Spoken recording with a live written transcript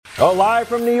Oh, live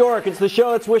from New York, it's the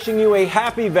show that's wishing you a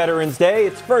happy Veterans Day.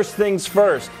 It's First Things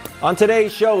First. On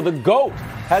today's show, the GOAT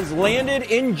has landed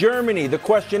in Germany. The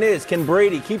question is, can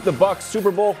Brady keep the Bucs' Super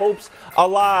Bowl hopes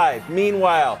alive?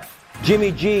 Meanwhile,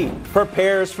 Jimmy G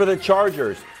prepares for the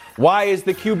Chargers. Why is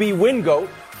the QB win GOAT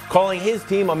calling his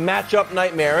team a matchup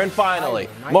nightmare? And finally,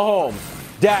 Mahomes,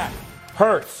 Dak,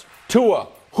 Hurts, Tua.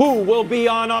 Who will be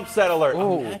on upset alert?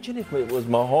 Imagine if it was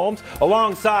Mahomes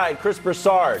alongside Chris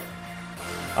Broussard.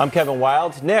 I'm Kevin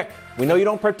Wildes. Nick, we know you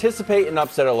don't participate in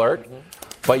Upset Alert,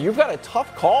 but you've got a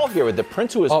tough call here with the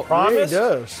Prince who has promised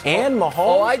and Mahomes.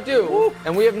 Oh, I do. Woo.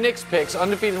 And we have Nick's picks,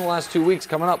 undefeated in the last 2 weeks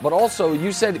coming up. But also,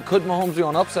 you said, could Mahomes be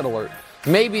on Upset Alert?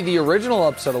 Maybe the original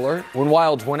Upset Alert, when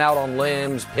Wildes went out on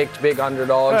limbs, picked big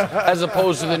underdogs, as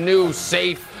opposed to the new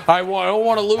safe, I don't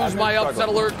want to lose my Upset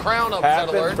Alert crown Upset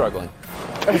Alert. Struggling.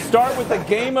 We start with the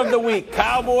game of the week.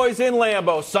 Cowboys in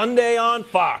Lambeau, Sunday on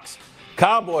Fox.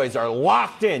 Cowboys are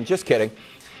locked in. Just kidding.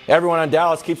 Everyone on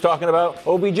Dallas keeps talking about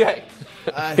OBJ.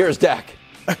 Here's Dak.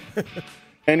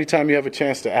 Anytime you have a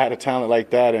chance to add a talent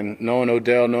like that, and knowing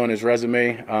Odell, knowing his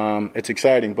resume, it's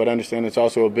exciting. But understand it's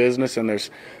also a business, and there's,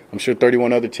 I'm sure,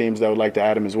 31 other teams that would like to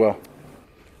add him as well.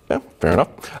 Yeah, fair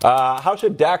enough. How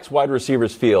should Dak's wide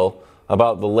receivers feel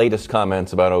about the latest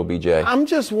comments about OBJ? I'm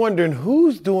just wondering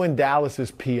who's doing Dallas's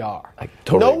PR. I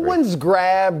totally agree. One's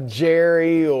grabbed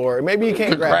Jerry, or maybe you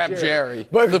can't grab Jerry.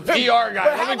 But the PR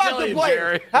guy. Let me tell you,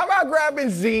 Jerry. How about grabbing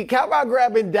Zeke? How about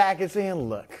grabbing Dak and saying,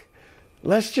 look,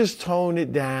 let's just tone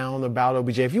it down about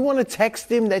OBJ. If you want to text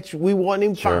him that we want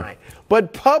him, fine.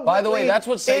 But publicly, by the way, that's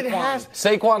what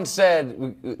Saquon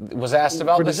said, was asked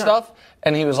about this stuff,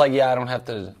 and he was like, yeah, I don't have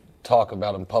to talk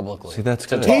about him publicly. See, that's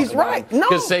good. He's right. No.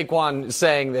 Because Saquon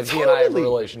saying that he and I have a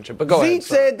relationship. But go ahead. Zeke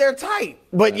said they're tight,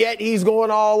 but yet he's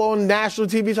going all on national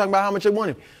TV talking about how much they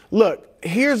want him. Look,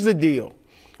 here's the deal.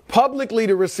 Publicly,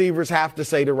 the receivers have to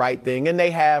say the right thing, and they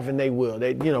have and they will.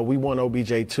 We want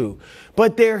OBJ too.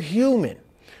 But they're human.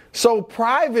 So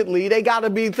privately, they got to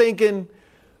be thinking,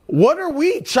 what are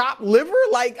we, chopped liver?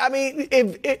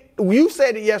 If you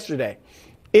said it yesterday.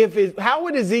 How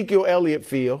would Ezekiel Elliott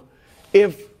feel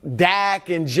if Dak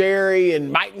and Jerry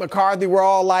and Mike McCarthy were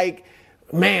all like,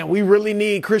 man, we really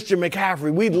need Christian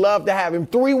McCaffrey. We'd love to have him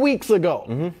 3 weeks ago.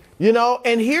 Mm-hmm.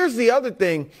 And here's the other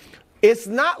thing. It's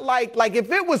not like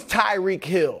if it was Tyreek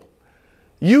Hill,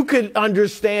 you could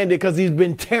understand it because he's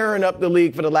been tearing up the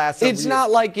league for the last several years. It's not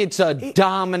like it's a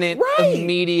dominant,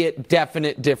 immediate,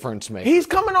 definite difference maker. He's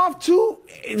coming off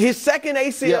his second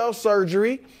ACL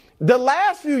surgery. The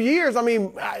last few years,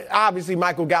 obviously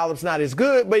Michael Gallup's not as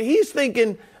good, but he's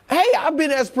thinking, hey, I've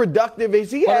been as productive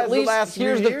as he has the last few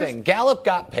years. Here's the thing. Gallup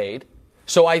got paid,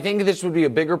 so I think this would be a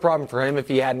bigger problem for him if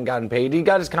he hadn't gotten paid. He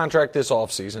got his contract this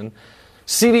offseason.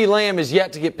 CeeDee Lamb is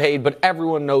yet to get paid, but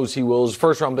everyone knows he will. His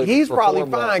first-round pick. He's probably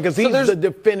fine because he's the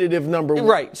definitive number one.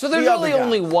 Right. So there's really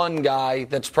only one guy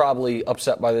that's probably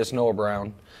upset by this, Noah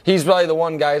Brown. He's probably the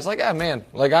one guy who's like,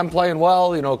 I'm playing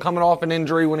well, coming off an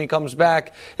injury when he comes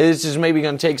back. This is maybe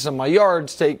going to take some of my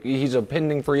yards. He's a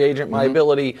pending free agent, my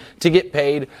ability to get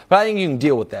paid. But I think you can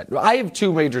deal with that. I have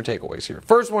two major takeaways here.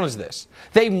 First one is this.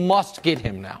 They must get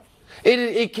him now.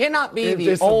 It cannot be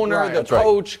the owner, the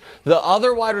coach, the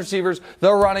other wide receivers,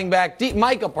 the running back,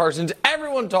 Micah Parsons,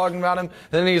 everyone talking about him.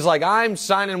 Then he's like, I'm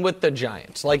signing with the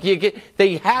Giants.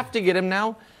 They have to get him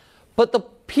now. But the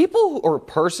people or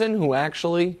person who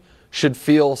actually should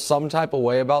feel some type of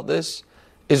way about this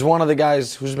is one of the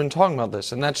guys who's been talking about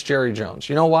this, and that's Jerry Jones.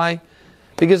 You know why?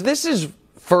 Because this is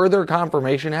further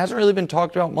confirmation. It hasn't really been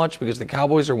talked about much because the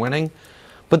Cowboys are winning.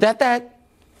 But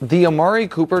the Amari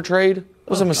Cooper trade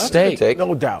was a mistake.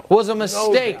 No doubt. Was a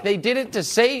mistake. No, they did it to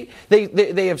say they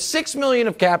have $6 million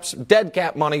of dead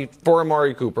cap money for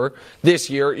Amari Cooper this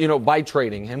year, by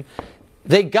trading him.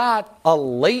 They got a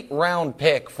late round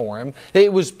pick for him.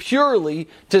 It was purely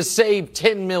to save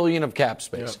 $10 million of cap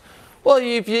space. Yeah. Well,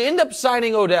 if you end up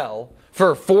signing Odell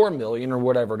for $4 million or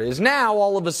whatever it is, now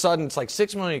all of a sudden it's like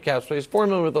 $6 million cap space, $4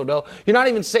 million with Odell. You're not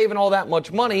even saving all that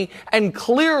much money, and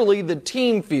clearly the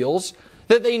team feels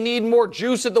that they need more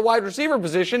juice at the wide receiver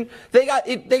position. They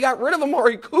got rid of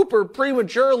Amari Cooper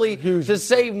prematurely to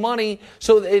save money.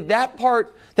 So that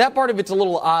part of it's a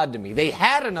little odd to me. They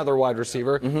had another wide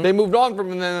receiver. They moved on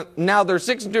from him, and now they're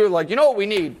 6-2. Like, you know what we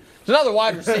need? It's another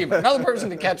wide receiver, another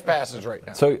person to catch passes right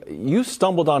now. So you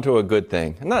stumbled onto a good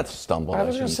thing. Not stumbled. I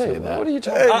was going to say that. What are you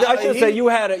talking about? I should say you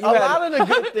had a lot of the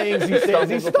good things he says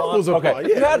he stumbles upon. Okay.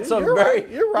 Yeah, you had some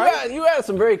you had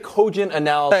some very cogent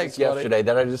analysis yesterday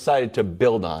that I decided to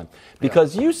build on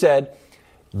because you said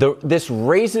this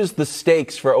raises the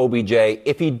stakes for OBJ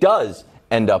if he does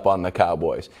end up on the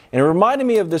Cowboys. And it reminded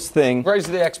me of this thing. Raise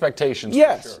the expectations.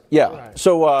 Yes. For sure. Yeah. Right.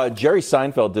 So Jerry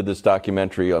Seinfeld did this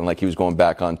documentary on, like, he was going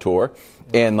back on tour,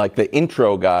 and like the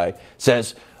intro guy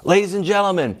says, "Ladies and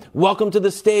gentlemen, welcome to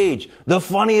the stage, the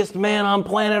funniest man on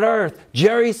planet Earth,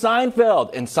 Jerry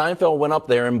Seinfeld." And Seinfeld went up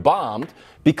there and bombed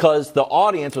because the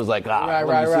audience was like, let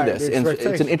me see this. And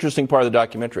it's an interesting part of the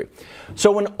documentary.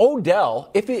 So when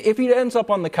Odell, if he ends up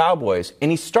on the Cowboys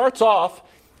and he starts off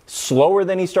slower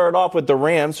than he started off with the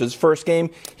Rams, his first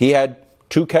game, he had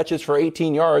 2 catches for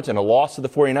 18 yards and a loss to the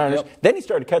 49ers. Yep. Then he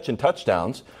started catching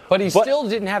touchdowns. But he still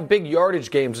didn't have big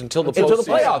yardage games until the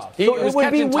playoffs. He was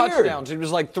catching touchdowns. He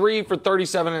was like 3 for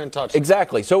 37 and a touchdown.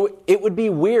 Exactly. So it would be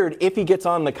weird if he gets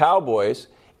on the Cowboys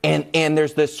and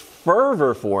there's this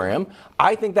fervor for him.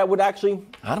 I think that would actually,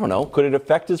 I don't know, could it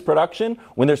affect his production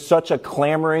when there's such a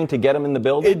clamoring to get him in the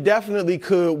building? It definitely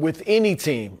could with any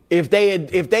team. If they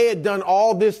had done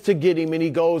all this to get him and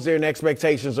he goes there and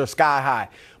expectations are sky high.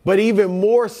 But even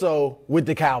more so with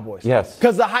the Cowboys. Yes.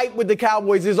 Because the hype with the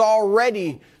Cowboys is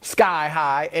already sky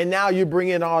high, and now you bring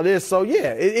in all this. So,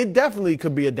 yeah, it definitely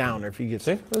could be a downer if he gets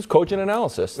it. It was coaching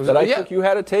analysis that I took you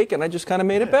had to take, and I just kind of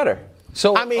made it better.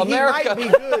 So I mean, America, he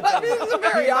might be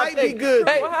good. He might be good.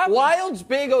 Hey, Wild's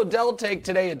big Odell take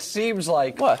today, it seems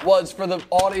like, was for the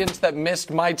audience that missed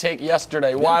my take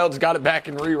yesterday. Wild's got it back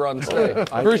in reruns today.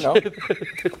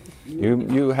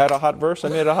 You had a hot verse, I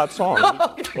made a hot song.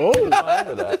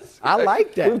 I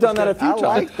like that. We've done that a few times.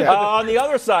 Like that. On the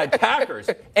other side, Packers,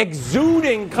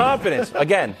 exuding confidence.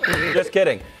 Again, just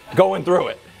kidding. Going through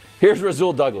it. Here's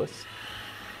Rasul Douglas.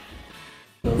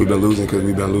 We've been losing because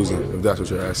we've been losing, if that's what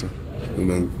you're asking.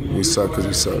 We suck because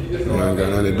we suck. It ain't got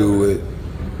nothing to do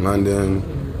with London,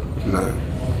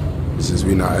 nothing. It's just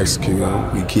we not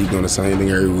executing. We keep doing the same thing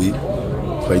every week.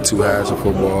 Play 2 halves of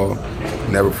football,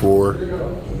 never 4,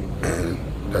 and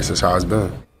that's just how it's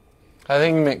been. I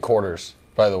think he meant quarters,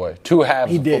 by the way. 2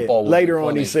 halves of football. Later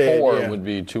on, he said 4 would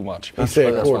be too much. He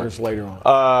said quarters later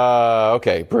on.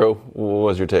 Okay, Brew, what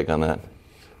was your take on that?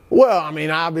 Well, I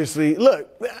mean, obviously, look,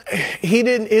 he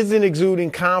isn't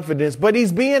exuding confidence, but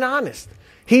he's being honest.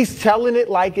 He's telling it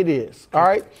like it is, all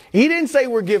right? He didn't say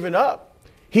we're giving up.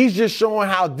 He's just showing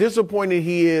how disappointed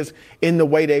he is in the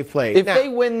way they played. If they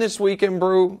win this weekend,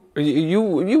 Brew,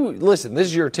 you listen, this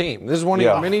is your team. This is one of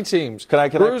your many teams. Can I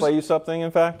play you something,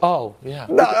 in fact? Oh, yeah.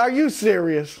 No, are you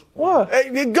serious? What?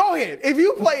 Hey, go ahead. If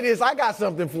you play this, I got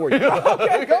something for you.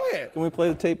 Okay, go ahead. Can we play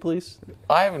the tape, please?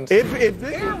 I haven't seen If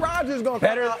Aaron Rodgers is going to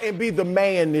come out and be the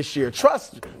man this year,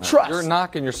 trust. You're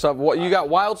knocking yourself. What you got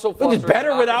Wild so far? It's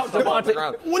better without Devontae.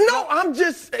 Well, no,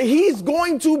 he's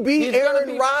going to be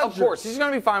Aaron Rodgers. Of course, he's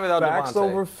going to be fine without Facts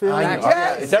Devontae. over feelings.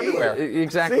 Yeah, it's everywhere.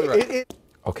 Exactly right.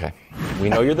 Okay. We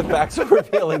know you're the facts over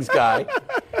feelings guy.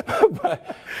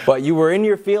 but you were in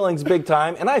your feelings big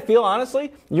time. And I feel,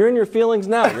 honestly, you're in your feelings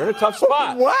now. You're in a tough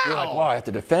spot. Wow. You're like, I have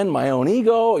to defend my own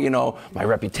ego. You know, my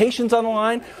reputation's on the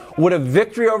line. Would a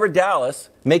victory over Dallas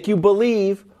make you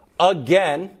believe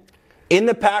again in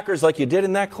the Packers like you did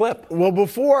in that clip? Well,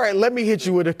 let me hit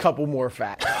you with a couple more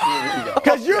facts.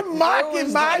 Because you're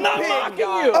mocking my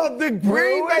pick of the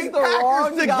Green Bay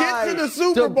Packers to get to the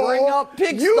Super Bowl. Bring up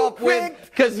You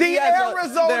picked the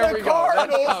Arizona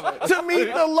Cardinals to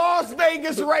meet the Las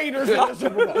Vegas Raiders in the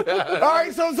Super Bowl. All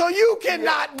right, so you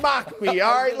cannot mock me.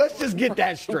 All right, let's just get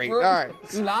that straight. All right.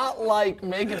 It's not like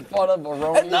making fun of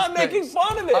Erroneous It's not making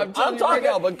fun of it. I'm talking right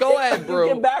now, but go ahead, Brew.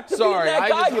 Get back to being that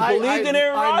guy. You believed in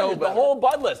Aaron Rodgers, the whole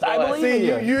Bud list. I believe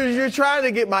in you. You're trying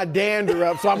to get my dander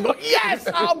up, so I'm going, yes,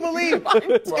 I'll believe.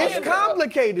 It's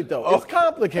complicated, though. It's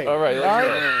complicated. All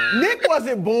right. Nick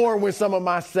wasn't born when some of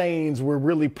my sayings were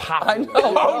really popular.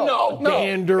 I know. No.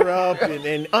 Dander up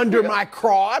and under my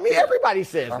craw. I mean, everybody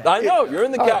says that. I know. You're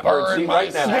in the catbird seat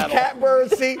right now. The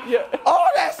catbird seat. All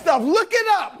that stuff. Look it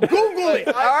up. Google it.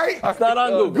 All right? It's not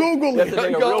on Google. Google it. You have to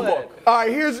take a real book. All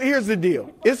right, here's the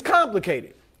deal. It's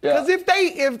complicated. Because if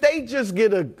they just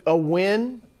get a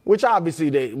win, which obviously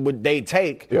they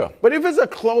take, but if it's a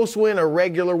close win, a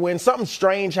regular win, something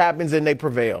strange happens and they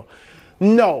prevail.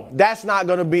 No, that's not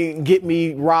going to get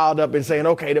me riled up and saying,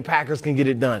 okay, the Packers can get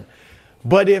it done.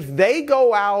 But if they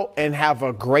go out and have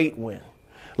a great win,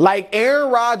 like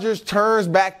Aaron Rodgers turns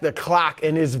back the clock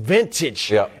and is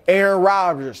vintage Aaron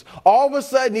Rodgers. All of a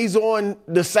sudden, he's on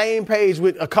the same page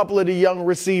with a couple of the young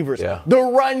receivers. The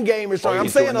run game is strong. I'm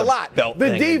saying a lot. The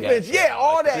defense,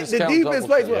 all that. The defense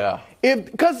plays well.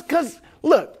 Because,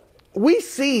 look, we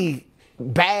see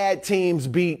bad teams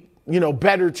beat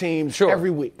better teams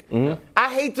every week.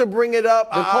 I hate to bring it up.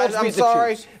 I'm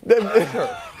sorry.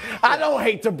 I don't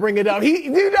hate to bring it up.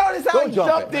 You notice how he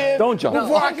jumped in Don't jump.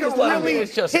 before I just could let really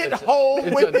it. hit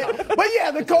home with it. But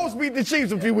yeah, the Colts beat the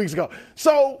Chiefs a few weeks ago.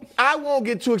 So I won't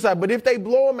get too excited. But if they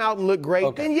blow them out and look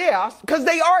great, then yeah, because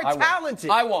they are talented.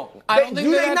 I won't. I don't think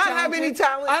do they're they that not talented. have any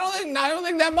talent? I don't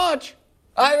think that much.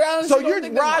 I honestly So don't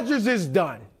think that much. Rodgers is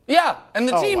done. Yeah, and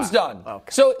the team's wow. done.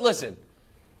 Okay. So listen,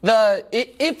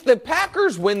 if the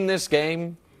Packers win this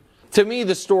game, to me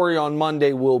the story on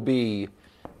Monday will be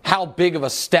how big of a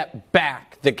step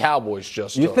back the Cowboys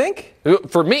just took. You think?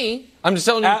 For me, I'm just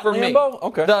telling you. At For Lambeau? me,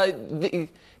 Okay. The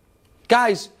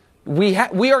guys, we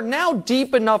are now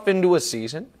deep enough into a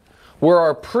season where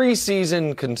our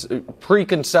preseason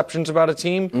preconceptions about a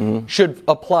team should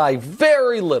apply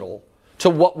very little to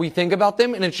what we think about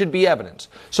them, and it should be evidence.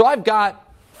 So I've got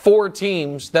 4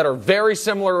 teams that are very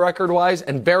similar record-wise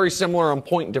and very similar on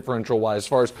point differential-wise as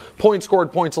far as points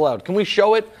scored, points allowed. Can we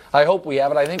show it? I hope we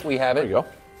have it. I think we have it. There you go.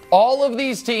 All of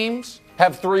these teams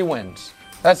have 3 wins.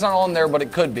 That's not on there, but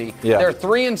it could be. Yeah. They're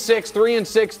 3-6,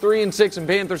 3-6, 3-6, and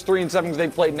Panthers 3-7 because they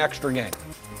played an extra game.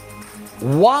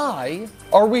 Why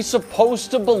are we supposed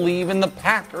to believe in the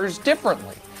Packers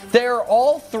differently? They're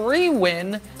all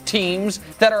 3-win teams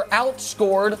that are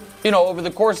outscored, over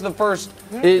the course of the first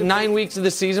 9 weeks of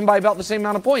the season by about the same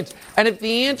amount of points. And if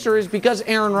the answer is because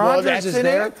Aaron Rodgers is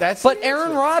there, but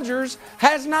Aaron Rodgers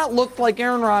has not looked like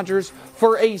Aaron Rodgers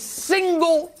for a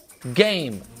single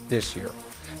game this year.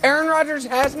 Aaron Rodgers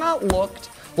has not looked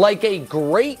like a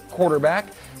great quarterback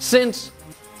since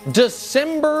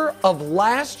December of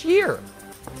last year.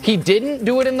 He didn't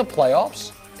do it in the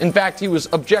playoffs. In fact, he was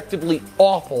objectively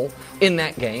awful in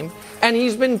that game, and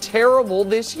he's been terrible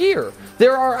this year.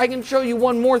 I can show you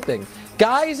one more thing.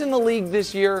 Guys in the league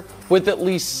this year with at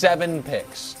least 7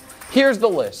 picks. Here's the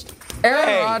list.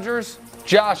 Aaron Rodgers,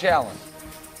 Josh Allen.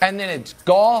 And then it's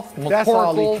Goff, McCorkle, That's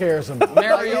all he cares about.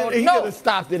 Mariota. He could have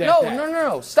stopped it at that.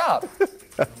 No, stop.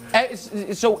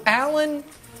 So Allen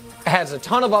has a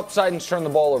ton of upside and turned the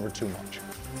ball over too much.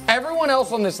 Everyone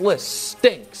else on this list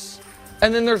stinks.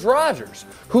 And then there's Rodgers,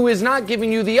 who is not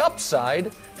giving you the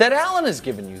upside that Allen has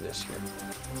given you this year.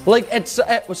 Like, at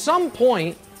some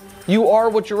point, you are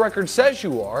what your record says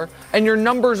you are, and your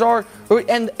numbers are.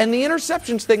 And the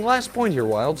interceptions thing, last point here,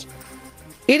 Wilds.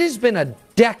 It has been a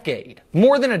decade,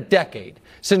 more than a decade,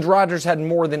 since Rodgers had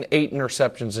more than 8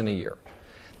 interceptions in a year.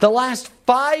 The last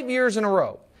 5 years in a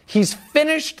row, he's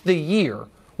finished the year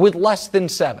with less than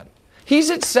 7. He's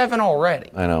at 7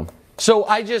 already. I know. So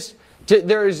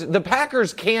the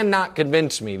Packers cannot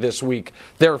convince me this week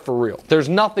they're for real. There's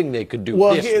nothing they could do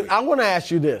this week. I want to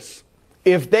ask you this.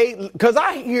 Because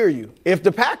I hear you. If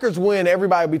the Packers win,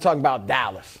 everybody will be talking about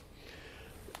Dallas.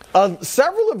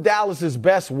 Several of Dallas's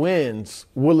best wins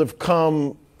will have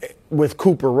come with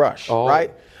Cooper Rush,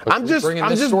 right? I'm just bringing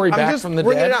this story back from the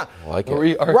dead. I like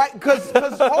it. Right, because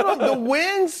hold on, the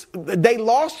wins, they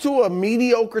lost to a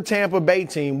mediocre Tampa Bay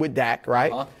team with Dak,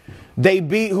 right? Uh-huh. They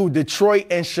beat Detroit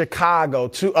and Chicago,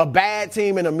 to a bad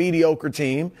team and a mediocre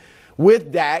team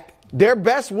with Dak. Their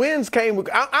best wins came with.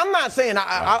 I'm not saying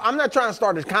I'm not trying to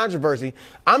start a controversy.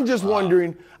 I'm just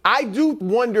wondering. I do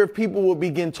wonder if people will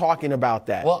begin talking about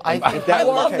that. Well, I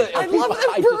love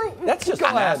that. That's just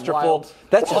masterful.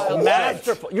 That's just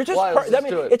masterful. You're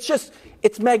just.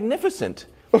 It's magnificent.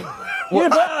 I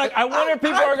wonder if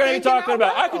people are going to be talking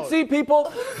about. I could see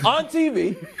people on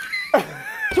TV.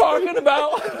 Talking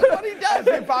about what he does.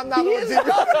 If I'm not on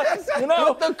TV.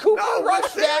 With the Cooper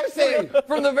Rush accent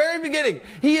from the very beginning.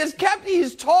 He's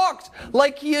talked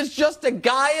like he is just a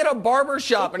guy at a barber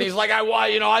shop, and he's like,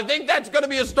 I think that's going to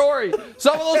be a story.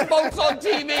 Some of those folks on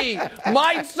TV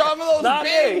some of those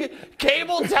big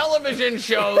cable television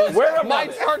shows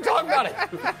might start talking about it.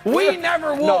 We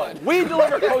never would. No, we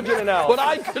deliver cogent analysis. But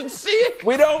I could see it.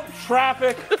 We don't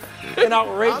traffic in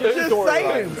outrageous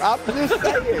storylines. I'm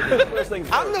just saying.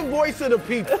 I'm the voice of the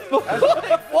people.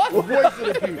 What? The voice of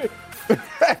the people.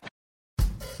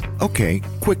 Okay,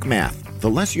 quick math. The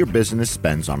less your business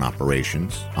spends on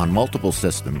operations, on multiple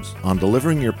systems, on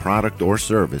delivering your product or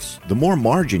service, the more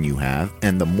margin you have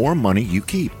and the more money you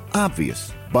keep.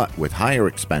 Obvious. But with higher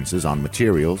expenses on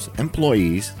materials,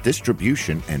 employees,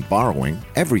 distribution, and borrowing,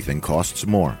 everything costs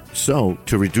more. So,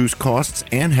 to reduce costs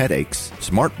and headaches,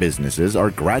 smart businesses are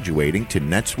graduating to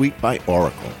NetSuite by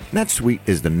Oracle. NetSuite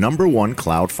is the #1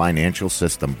 cloud financial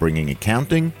system bringing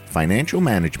accounting, financial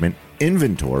management,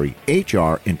 inventory,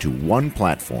 HR into one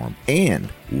platform and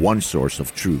one source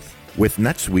of truth. With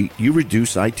NetSuite, you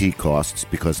reduce IT costs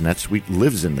because NetSuite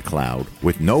lives in the cloud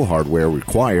with no hardware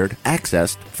required,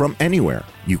 accessed from anywhere.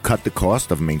 You cut the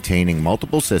cost of maintaining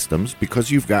multiple systems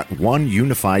because you've got one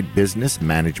unified business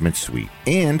management suite.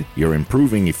 And you're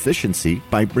improving efficiency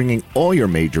by bringing all your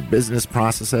major business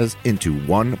processes into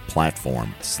one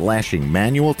platform, slashing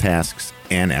manual tasks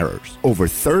and errors. Over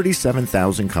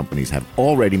 37,000 companies have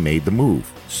already made the move.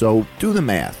 So do the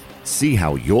math. See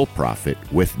how you'll profit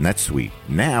with NetSuite.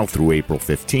 Now through April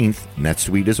 15th,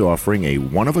 NetSuite is offering a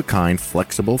one-of-a-kind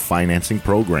flexible financing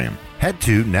program. Head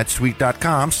to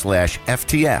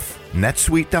netsuite.com/FTF.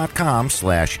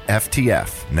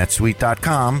 netsuite.com/FTF.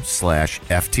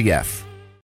 netsuite.com/FTF.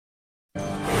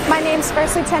 My name's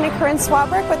First Lieutenant Corinne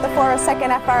Swabrick with the 402nd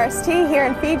FRST here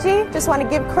in Fiji. Just want to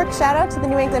give a quick shout out to the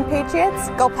New England Patriots.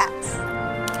 Go Pats!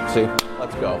 See,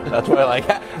 let's go. That's what I like.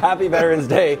 Happy Veterans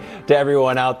Day to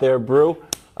everyone out there. Brew,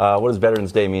 what does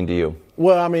Veterans Day mean to you?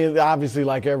 Well, I mean, obviously,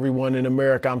 like everyone in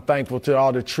America, I'm thankful to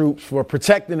all the troops for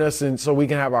protecting us and so we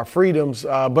can have our freedoms,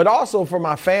 but also for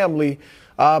my family.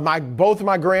 Both of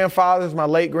my grandfathers, my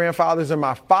late grandfathers, and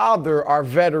my father are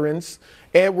veterans.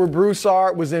 Edward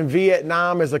Broussard was in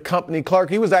Vietnam as a company clerk.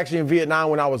 He was actually in Vietnam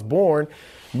when I was born.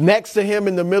 Next to him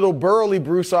in the middle, Burley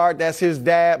Broussard, that's his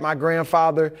dad, my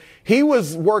grandfather. He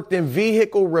worked in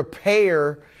vehicle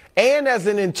repair and as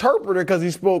an interpreter because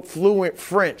he spoke fluent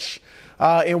French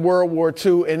in World War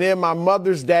II. And then my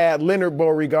mother's dad, Leonard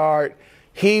Beauregard,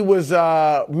 he was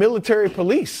military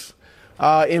police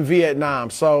in Vietnam.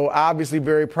 So obviously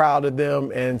very proud of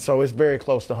them. And so it's very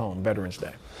close to home, Veterans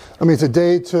Day. I mean, it's a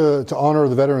day to honor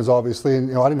the veterans, obviously.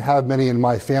 And, I didn't have many in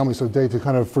my family, so it's a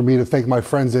day for me to thank my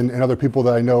friends and other people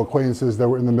that I know, acquaintances that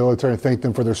were in the military, and thank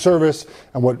them for their service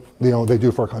and what, they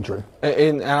do for our country.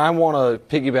 And I want to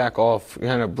piggyback off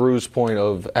kind of Brew's point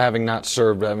of having not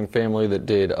served, having family that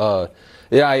did. I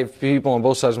have people on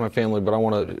both sides of my family, but I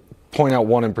want to point out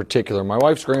one in particular. My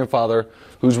wife's grandfather,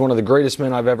 who's one of the greatest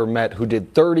men I've ever met, who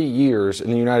did 30 years in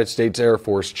the United States Air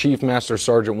Force, Chief Master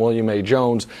Sergeant William A.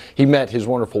 Jones. He met his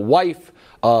wonderful wife.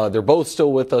 They're both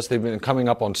still with us. They've been coming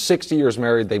up on 60 years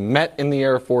married. They met in the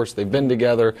Air Force. They've been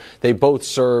together. They both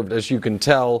served, as you can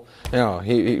tell.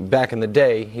 He back in the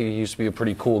day, he used to be a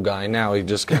pretty cool guy. Now he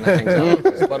just kind of hangs out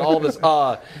with us. But all this,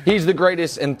 he's the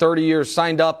greatest in 30 years.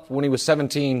 Signed up when he was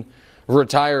 17.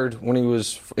 Retired when he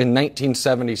was in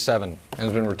 1977 and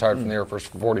has been retired from the Air Force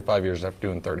for 45 years after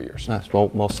doing 30 years. Nice.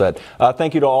 Well said.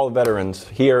 Thank you to all the veterans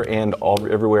here and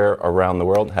everywhere around the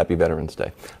world. Happy Veterans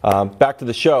Day. Back to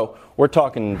the show. We're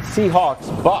talking Seahawks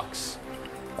Bucks.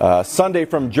 Sunday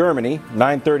from Germany,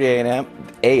 9:30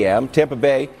 a.m. Tampa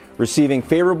Bay receiving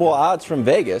favorable odds from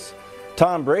Vegas.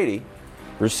 Tom Brady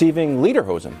receiving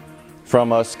lederhosen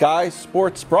from a Sky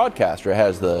Sports broadcaster.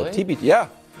 Has the TB. Yeah.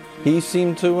 He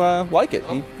seemed to like it.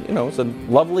 It's a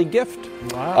lovely gift.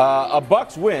 Wow. A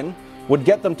Bucks win would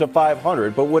get them to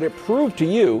 500, but would it prove to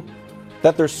you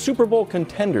that they're Super Bowl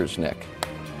contenders, Nick?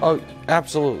 Oh,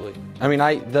 absolutely. I mean,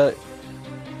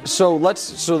 so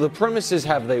the premise is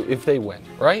if they win,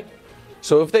 right?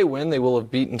 So if they win, they will have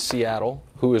beaten Seattle,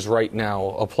 who is right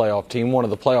now a playoff team, one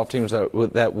of the playoff teams that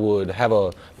would have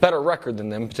a better record than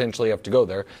them, potentially have to go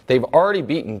there. They've already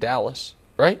beaten Dallas,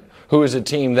 right? Who is a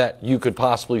team that you could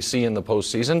possibly see in the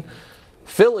postseason.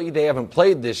 Philly, they haven't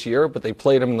played this year, but they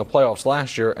played them in the playoffs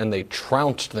last year, and they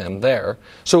trounced them there.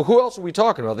 So who else are we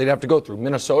talking about? They'd have to go through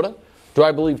Minnesota. Do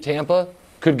I believe Tampa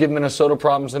could give Minnesota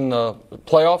problems in the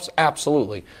playoffs?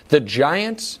 Absolutely. The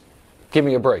Giants? Give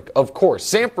me a break. Of course.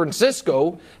 San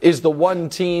Francisco is the one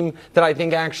team that I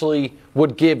think actually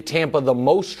would give Tampa the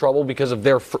most trouble because of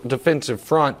their defensive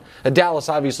front. Dallas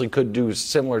obviously could do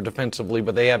similar defensively,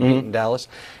 but they haven't beaten Dallas.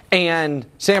 And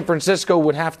San Francisco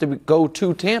would have to go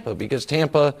to Tampa because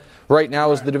Tampa right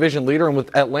now is the division leader. And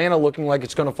with Atlanta looking like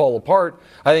it's going to fall apart,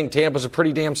 I think Tampa's a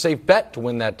pretty damn safe bet to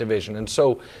win that division. And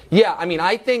so, yeah, I mean,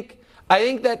 I think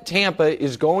that Tampa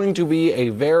is going to be a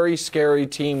very scary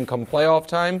team come playoff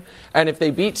time. And if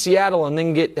they beat Seattle and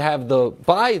then have the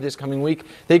bye this coming week,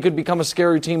 they could become a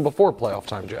scary team before playoff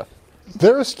time, Jeff.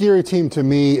 They're a scary team to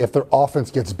me if their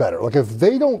offense gets better. Like if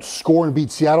they don't score and beat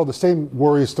Seattle, the same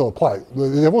worries still apply.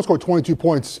 They won't score 22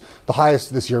 points, the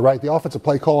highest this year, right? The offensive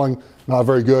play calling, not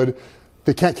very good.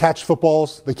 They can't catch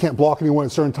footballs. They can't block anyone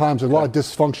at certain times. There's a lot of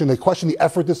dysfunction. They question the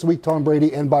effort this week, Tom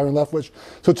Brady and Byron Leftwich.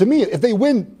 So to me, if they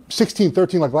win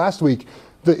 16-13 like last week,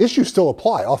 the issues still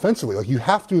apply offensively. Like you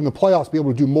have to, in the playoffs, be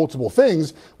able to do multiple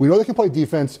things. We know they can play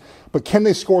defense, but can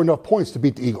they score enough points to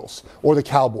beat the Eagles or the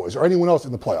Cowboys or anyone else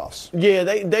in the playoffs? Yeah,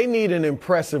 they need an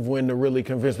impressive win to really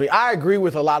convince me. I agree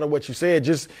with a lot of what you said.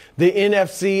 Just the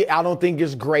NFC, I don't think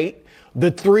is great. The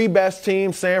three best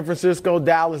teams, San Francisco,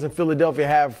 Dallas, and Philadelphia,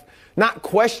 have not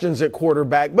questions at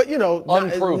quarterback, but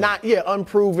Unproven.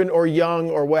 unproven or young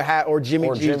or or Jimmy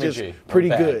Or G Jimmy just G. pretty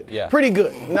Or bad, good. yeah. Pretty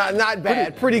good. Not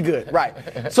bad, pretty good. Right.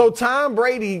 So Tom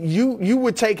Brady, you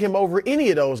would take him over any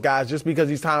of those guys just because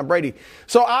he's Tom Brady.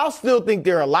 So I'll still think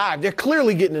they're alive. They're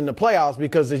clearly getting in the playoffs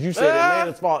because, as you said,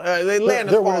 Atlanta's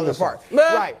falling apart.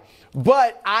 Right.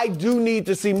 But I do need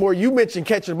to see more. You mentioned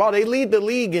catching the ball. They lead the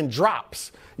league in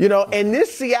drops. And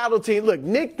this Seattle team, look,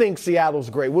 Nick thinks Seattle's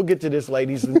great. We'll get to this,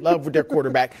 ladies, in love with their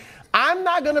quarterback. I'm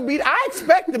not going to I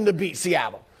expect them to beat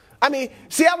Seattle. I mean,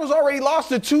 Seattle's already lost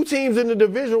to 2 teams in the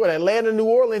division with Atlanta and New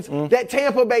Orleans that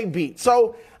Tampa Bay beat.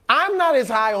 So I'm not as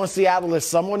high on Seattle as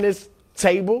some on this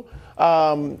table.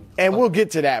 And we'll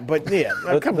get to that. But, yeah,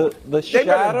 come on. The They better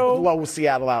shadow blow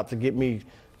Seattle out to get me.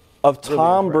 of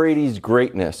Tom Brady's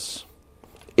greatness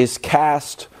is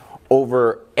cast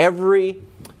over every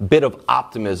bit of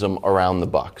optimism around the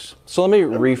Bucs. So let me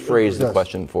rephrase the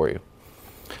question for you.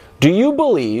 Do you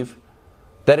believe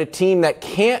that a team that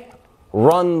can't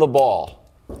run the ball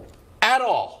at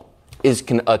all is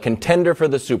a contender for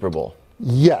the Super Bowl?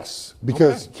 Yes,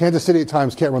 because Kansas City at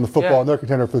times can't run the football, and they're a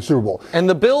contender for the Super Bowl. And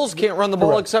the Bills can't run the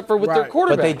ball except for with their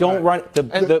quarterback. But they don't run. The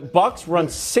Bucs run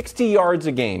 60 yards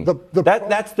a game.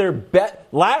 That's their bet.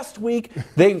 Last week,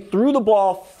 they threw the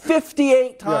ball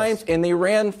 58 times, and they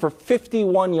ran for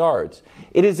 51 yards.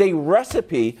 It is a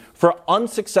recipe for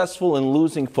unsuccessful and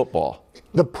losing football.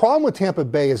 The problem with Tampa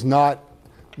Bay is not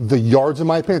the yards, in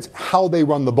my opinion. It's how they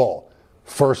run the ball.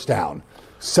 First down.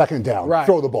 Second down,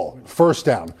 throw the ball. First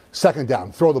down, second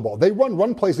down, throw the ball. They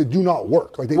run plays that do not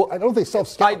work. I don't know if they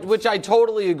self-scout. Which I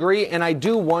totally agree, and I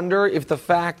do wonder if the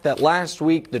fact that last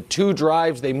week the 2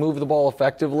 drives they moved the ball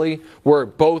effectively were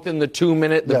both in the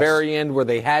 2-minute, the very end where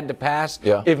they had to pass,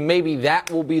 if maybe that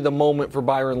will be the moment for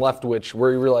Byron Leftwich where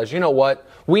he realized, you know what,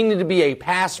 we need to be a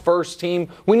pass-first team.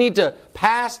 We need to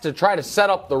pass to try to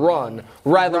set up the run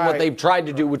rather than what they've tried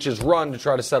to do, which is run to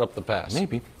try to set up the pass.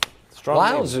 Maybe.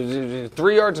 Clouds,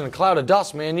 3 yards in a cloud of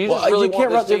dust, man. You just really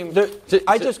want this team.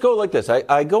 I just go like this.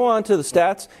 I go on to the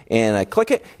stats, and I click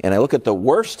it, and I look at the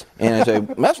worst, and I say,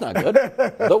 that's not good.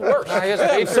 The worst.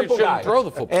 I'm simple guy. Throw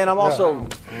the football. And I'm also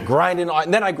grinding,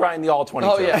 and then I grind the all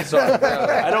 22. Oh, yeah, sorry.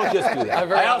 I don't just do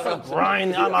that. I also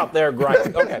grind. I'm out there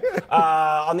grinding. Okay.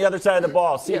 On the other side of the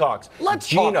ball, Seahawks. Let's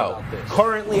Geno talk about this.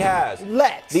 currently has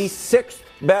the 6th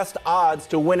best odds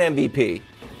to win MVP.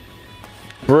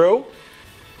 Brew?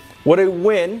 Would a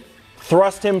win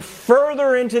thrust him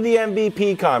further into the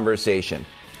MVP conversation?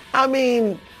 I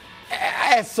mean,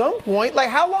 at some point,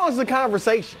 how long is the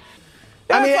conversation?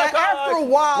 I mean, after a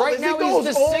while, right as now it goes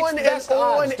he's the on sixth and on best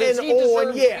odds. and Does he deserve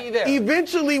on, to be there?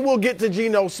 eventually we'll get to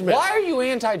Geno Smith. Why are you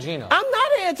anti-Geno? I'm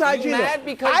not anti-Geno. mad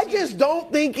because I just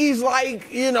don't think he's going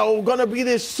to be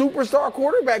this superstar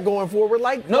quarterback going forward.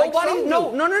 Nobody.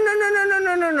 No. You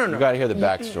got to hear the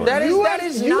backstory. That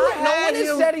is not. No one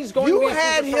has said he's going to be a superstar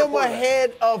had him quarterback.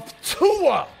 ahead of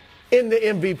Tua in the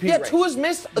MVP race. Tua's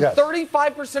missed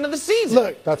 35% of the season.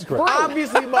 Look, that's correct.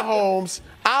 Obviously Mahomes,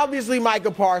 obviously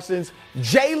Micah Parsons,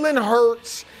 Jalen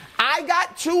Hurts. I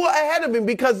got Tua ahead of him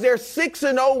because they're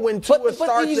 6-0 when Tua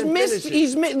starts and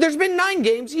finishes. There's been 9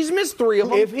 games. He's missed 3 of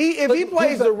them. If he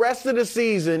plays the rest of the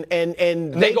season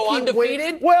and they go keep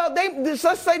undefeated,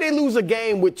 let's say they lose a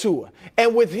game with Tua,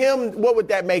 and with him, what would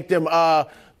that make them?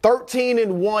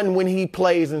 13-1 when he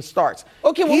plays and starts.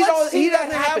 Okay, well, let's see he that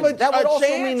doesn't happen. have That would also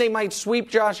chance. mean they might sweep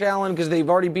Josh Allen because they've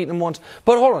already beaten him once.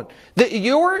 But hold on.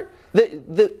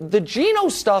 The Geno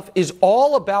stuff is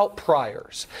all about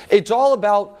priors. It's all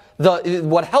about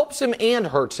what helps him and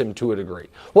hurts him to a degree.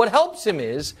 What helps him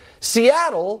is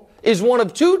Seattle is one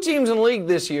of 2 teams in the league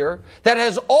this year that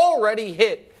has already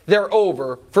hit their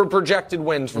over for projected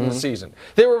wins from the season.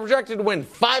 They were projected to win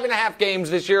 5.5 games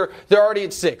this year. They're already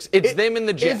at 6. It's them and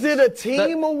the Jets. Is it a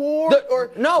team award?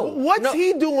 No. What's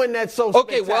he doing that's so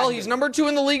Okay, well, he's number 2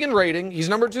 in the league in rating. He's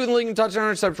number 2 in the league in touchdown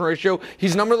interception ratio.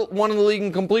 He's number 1 in the league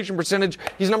in completion percentage.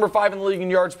 He's number 5 in the league in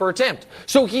yards per attempt.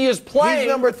 So he is playing. He's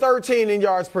number 13 in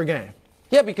yards per game.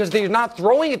 Yeah, because they're not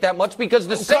throwing it that much because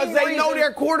they know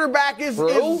their quarterback is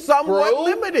somewhat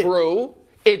limited.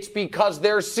 It's because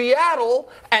they're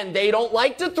Seattle, and they don't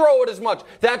like to throw it as much.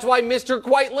 That's why Mr.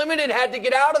 Quite Limited had to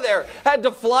get out of there, had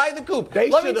to fly the coop.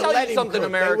 Let me tell you something,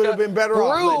 America. They would have been better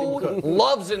off. Brew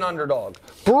loves an underdog.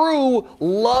 Brew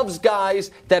loves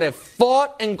guys that have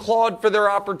fought and clawed for their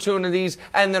opportunities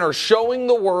and then are showing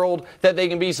the world that they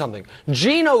can be something.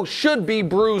 Geno should be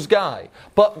Brew's guy,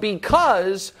 but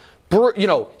because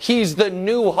he's the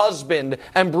new husband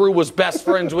and Brew was best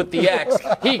friends with the ex,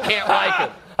 he can't like him.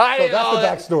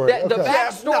 that's the backstory. The Okay.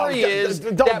 backstory is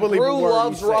don't that believe a Brew word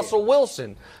loves you say. Russell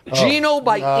Wilson. Gino,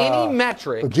 by any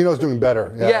metric, But Gino's doing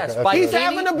better. Yeah, Yes, okay, by that's He's good.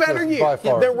 having a better By year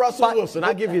far. than Russell But- Wilson.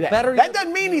 I'll give you that. better That year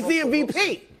doesn't mean he's the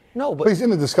MVP. no, But he's in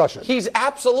the discussion. he's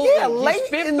absolutely Yeah, he's late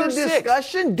fifth in the or sixth.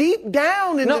 discussion, deep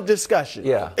down in No. the discussion.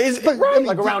 Yeah. Is But, right? I mean,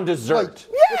 Like around dessert.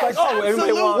 Yes, It's like, oh,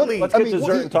 everybody absolutely. Let's get dessert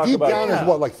deep, and talk deep about down it. is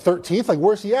what, like 13th? Like,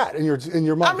 where's he at in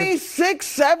your mind? I mean, 6th,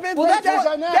 7th. Well, that's where's that,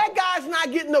 that now? that guy's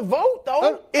not getting a vote,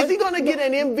 though. Is he going to get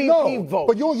an MVP no, vote?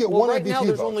 But you only get Well, one right MVP now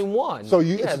there's vote. only one. So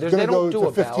Yeah, it's they going to don't go do a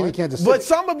to 15 in ballot. Kansas City. But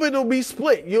some of it will be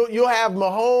split. You'll have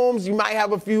Mahomes. You might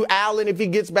have a few Allen if he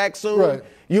gets back soon. Right.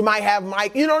 You might have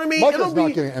Mike. You know what I mean? Micah's not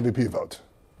getting an MVP vote.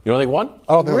 You only one?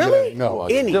 I don't think he'll get Really? any. No.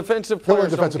 Any. Defensive He'll win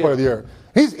players Defensive don't Player of the Year.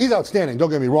 He's outstanding. Don't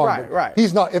get me wrong. Right, but right.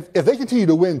 He's not. If they continue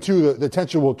to win too, the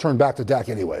attention will turn back to Dak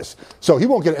anyways. So he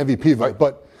won't get an MVP vote.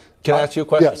 But Can I ask you a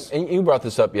question? Yes. And you brought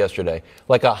this up yesterday,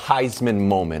 like a Heisman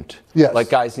moment. Yes. Like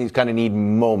guys kind of need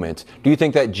moments. Do you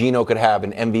think that Gino could have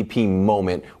an MVP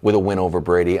moment with a win over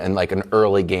Brady and like an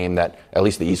early game that at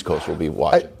least the East Coast will be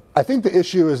watching? I think the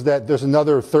issue is that there's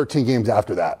another 13 games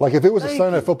after that. Like if it was a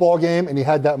Sunday night football game and he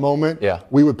had that moment, Yeah.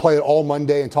 we would play it all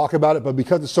Monday and talk about it. But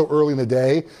because it's so early in the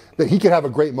day, that he could have a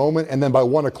great moment, and then by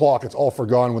 1 o'clock, it's all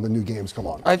forgone when the new games come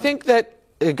on. I think that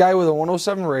a guy with a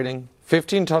 107 rating,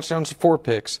 15 touchdowns, 4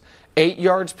 picks, 8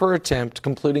 yards per attempt,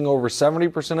 completing over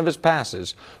 70% of his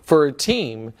passes for a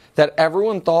team that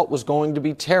everyone thought was going to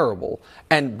be terrible.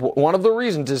 And one of the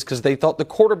reasons is because they thought the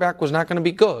quarterback was not going to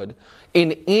be good.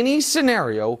 In any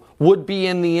scenario, would be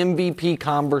in the MVP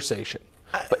conversation.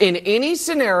 In any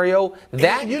scenario,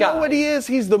 that you guy. know what he is?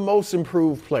 He's the most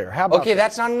improved player. How about Okay, that?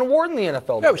 that's not an award in the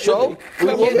NFL. Yeah, it should so be.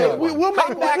 we will Yeah, make we'll one. make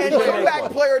Comeback one. player.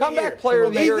 Comeback player of the Comeback year. player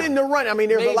of the year. He's in the run. I mean,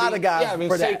 there's a lot of guys Yeah, I mean,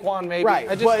 for that. Saquon maybe. Right,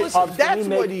 I just but listen. that's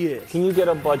what he is. Can you get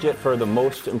a budget for the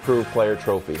most improved player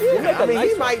trophy? Yeah, I mean,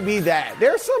 he might be that.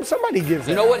 There's somebody gives.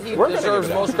 You know what he We're gonna deserves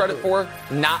give it most up. credit for?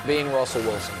 Not being Russell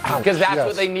Wilson. Because that's Yes.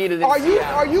 what they needed in Are you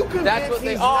Seattle. convinced That's what they,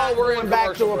 he's oh, not we're going in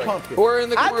back to commercial a break. pumpkin? We're in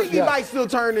the I commercial think he might still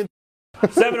turn into.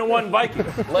 7-1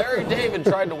 Vikings. Larry David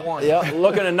tried to warn you. Yeah,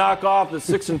 looking to knock off the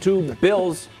 6-2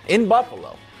 Bills in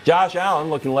Buffalo. Josh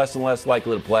Allen looking less and less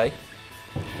likely to play,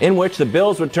 in which the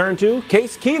Bills would turn to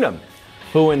Case Keenum,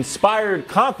 who inspired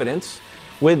confidence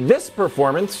with this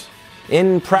performance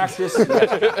in practice.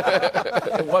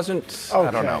 It wasn't,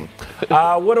 I don't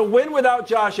know. Would a win without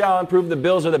Josh Allen prove the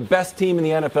Bills are the best team in the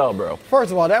NFL, bro?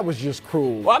 First of all, that was just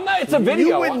cruel. Well, I'm not, it's a video.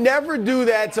 You would never do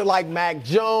that to like Mac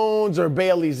Jones or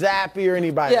Bailey Zappi or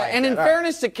anybody. Yeah, like and that. in All right.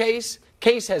 fairness to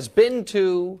Case has been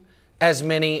to as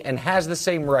many and has the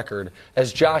same record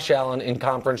as Josh Allen in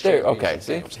conference championship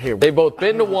games. They've both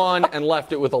been to one and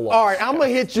left it with a loss. All right, I'm going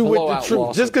to hit you with the Blowout truth.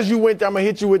 loss. Just because you went there, I'm going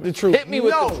to hit you with the truth. Hit me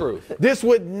with the truth. This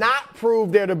would not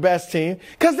prove they're the best team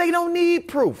because they don't need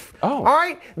proof. Oh. All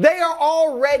right? They are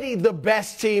already the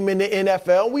best team in the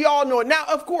NFL. We all know it. Now,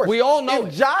 of course, We all know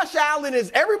if it. Josh Allen is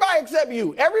everybody except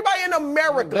you, everybody in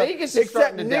America Vegas is except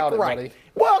starting to Nick doubt it, Wright. buddy.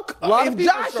 Well, A lot of if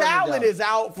people are Josh starting to Allen doubt is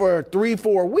out for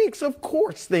 3-4 weeks, of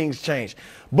course things change.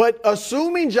 But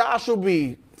assuming Josh will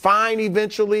be fine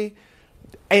eventually,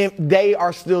 and they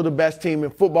are still the best team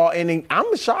in football, and I'm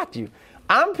going to shock you.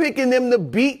 I'm picking them to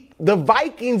beat the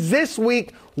Vikings this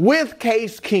week with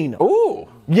Case Keenum. Ooh.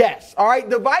 Yes. All right.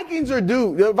 The Vikings are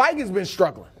due. The Vikings been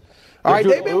struggling. All right. due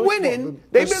They've to been lose? winning.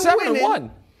 They're They've been 7-1.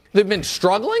 winning. They've been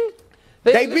struggling?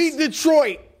 They beat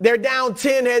Detroit. They're down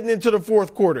 10 heading into the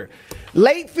fourth quarter.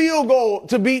 Late field goal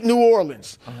to beat New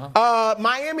Orleans.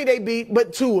 Miami they beat,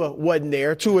 but Tua wasn't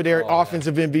there. Tua, their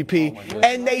offensive MVP.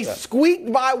 And they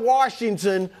squeaked by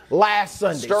Washington last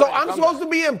Sunday. So I'm supposed to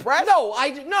be impressed? No,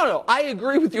 I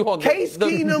agree with you on Case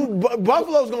Keenum,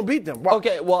 Buffalo's going to beat them. Wow.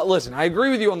 Okay, well, listen, I agree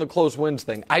with you on the close wins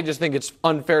thing. I just think it's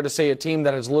unfair to say a team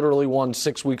that has literally won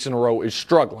 6 weeks in a row is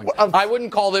struggling. I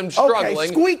wouldn't call them struggling.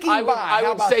 squeaking I would, by. I How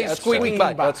would about say that? squeaking Squeaking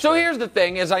by. by. So here's the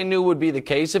thing, as I knew would be the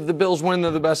case. If the Bills win,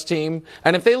 they're the best team.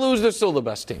 And if they lose, they're still the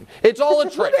best team. It's all a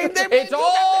trick. It's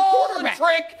all a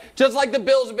trick, just like the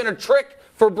Bills have been a trick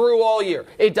for Brew all year.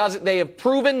 It doesn't. They have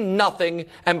proven nothing,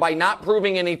 and by not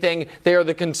proving anything, they are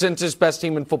the consensus best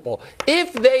team in football.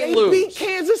 If they lose, beat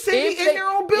Kansas City in their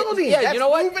own building. Yeah, That's you know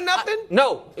what? proving nothing?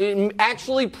 No, it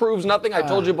actually proves nothing. I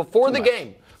told you before the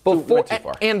game. Before, too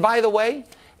far. and by the way,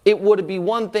 it would be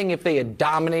one thing if they had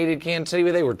dominated Kansas City,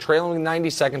 but they were trailing with 90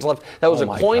 seconds left. That was a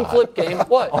coin flip game.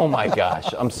 What? Oh my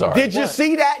gosh, I'm sorry. Did you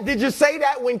see that? Did you say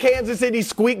that when Kansas City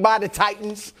squeaked by the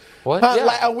Titans? What? Like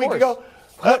Yeah, a week of ago?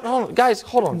 Hold on, guys,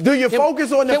 hold on. Do you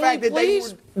focus on the can fact we that they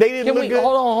please- didn't can look we, good?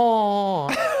 Hold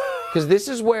on. Because this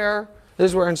is where,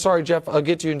 and sorry, Jeff, I'll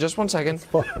get to you in just 1 second.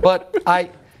 But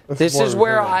this is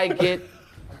where I get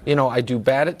I do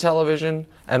bad at television,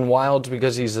 and Wildes,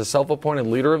 because he's the self-appointed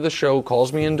leader of the show,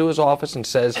 calls me into his office and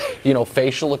says,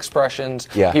 facial expressions.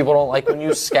 Yeah. People don't like when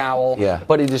you scowl. Yeah.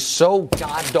 But it is so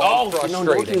goddamn frustrating. No,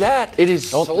 don't do that. It is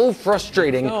so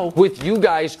frustrating with you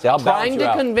guys trying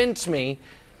to convince me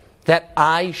that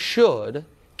I should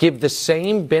give the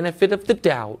same benefit of the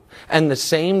doubt and the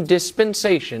same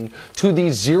dispensation to the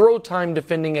zero-time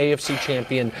defending AFC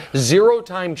champion,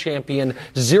 zero-time champion,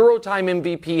 zero-time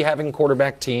MVP having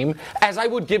quarterback team as I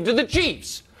would give to the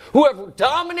Chiefs, who have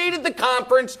dominated the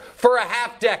conference for a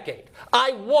half-decade.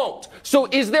 I won't. So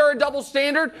is there a double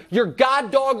standard? You're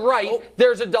god-dog right.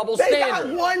 There's a double standard.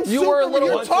 They got one You were a little.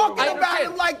 You're talking about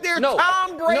them like they're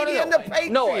Tom Brady and the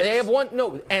Patriots. No, they have one.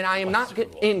 No, and I am not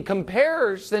in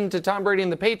comparison to Tom Brady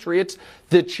and the Patriots.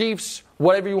 The Chiefs,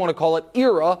 whatever you want to call it,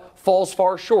 era falls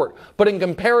far short. But in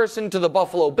comparison to the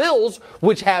Buffalo Bills,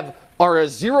 which are a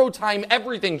zero-time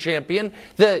everything champion,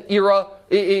 the era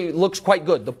it looks quite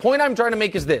good. The point I'm trying to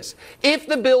make is this: if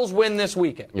the Bills win this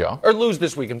weekend, or lose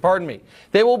this weekend, pardon me,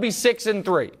 they will be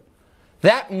 6-3.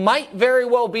 That might very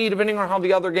well be, depending on how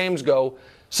the other games go,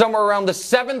 somewhere around the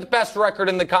 7th best record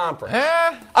in the conference.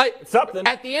 Something.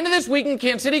 At the end of this weekend,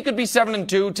 Kansas City could be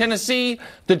 7-2. Tennessee,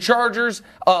 the Chargers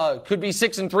could be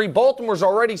 6-3. Baltimore's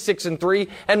already 6-3,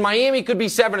 and Miami could be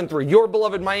 7-3. Your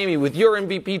beloved Miami with your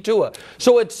MVP Tua.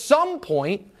 So at some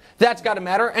point, that's got to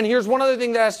matter. And here's one other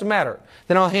thing that has to matter.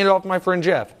 Then I'll hand it off to my friend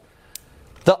Jeff.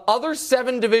 The other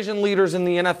 7 division leaders in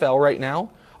the NFL right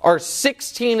now are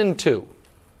 16-2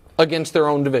 against their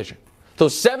own division.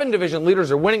 Those 7 division leaders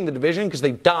are winning the division because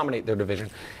they dominate their division.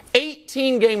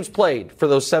 18 games played for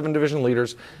those 7 division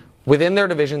leaders. Within their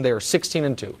division, they are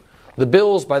 16-2. The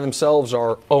Bills by themselves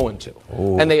are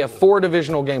 0-2. And they have 4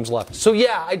 divisional games left. So,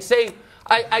 yeah, I'd say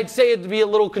it'd be a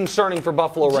little concerning for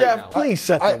Buffalo right now. Jeff, please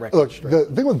set the record Look, straight. the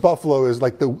thing with Buffalo is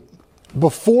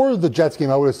before the Jets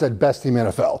game, I would have said best team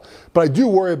NFL. But I do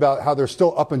worry about how they're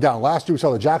still up and down. Last year, we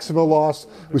saw the Jacksonville loss.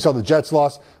 We saw the Jets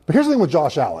loss. But here's the thing with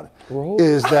Josh Allen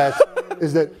is that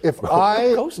if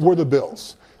I were the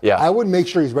Bills, I would make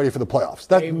sure he's ready for the playoffs.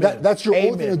 That's your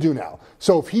only thing to do now.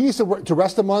 So if he needs to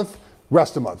rest a month,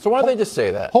 rest a month. So why don't they just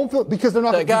say that? Home field, because they're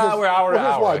not. Like, we're hour to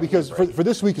here's hour. why. Because for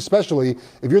this week especially,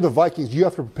 if you're the Vikings, you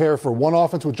have to prepare for one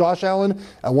offense with Josh Allen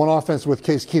and one offense with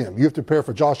Case Keenum. You have to prepare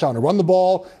for Josh Allen to run the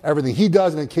ball, everything he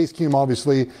does, and then Case Keenum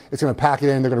obviously is going to pack it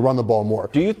in. They're going to run the ball more.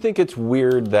 Do you think it's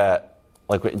weird that,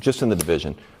 like, just in the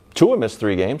division, Tua missed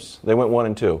 3 games. They went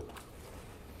 1-2.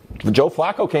 Joe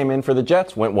Flacco came in for the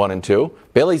Jets, went 1-2.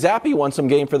 Bailey Zappi won some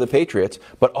game for the Patriots,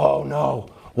 but oh no.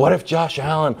 What if Josh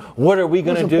Allen? What are we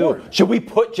going to do? Important. Should we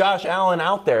put Josh Allen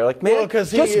out there? Like, man,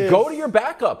 just go to your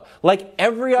backup, like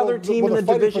every other team in the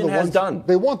division has done.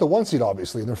 They want the 1 seed,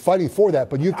 obviously, and they're fighting for that.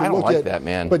 But you have to look at that,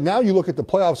 man. But now you look at the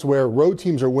playoffs where road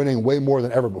teams are winning way more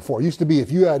than ever before. It used to be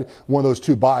if you had one of those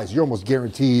 2 byes, you're almost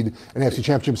guaranteed an AFC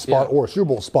Championship spot or a Super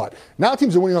Bowl spot. Now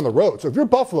teams are winning on the road. So if you're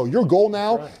Buffalo, your goal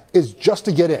now is just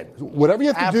to get in. Whatever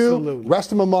you have to do, rest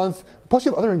them a month. Plus,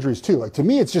 you have other injuries, too. Like, to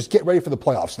me, it's just get ready for the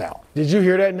playoffs now. Did you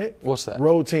hear that, Nick? What's that?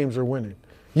 Road teams are winning.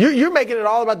 You're making it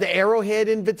all about the Arrowhead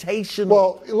Invitational.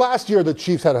 Well, last year, the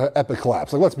Chiefs had an epic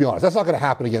collapse. Like, let's be honest. That's not going to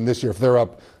happen again this year if they're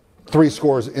up 3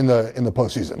 scores in the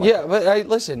postseason. Yeah, but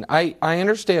I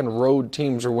understand road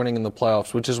teams are winning in the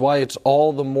playoffs, which is why it's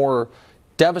all the more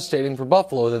devastating for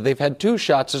Buffalo that they've had 2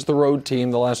 shots as the road team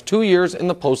the last 2 years in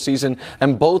the postseason,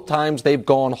 and both times they've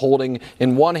gone holding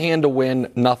in one hand to win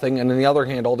nothing, and in the other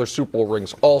hand all their Super Bowl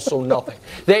rings also nothing.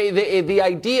 The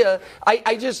idea,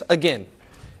 again,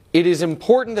 it is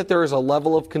important that there is a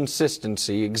level of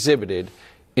consistency exhibited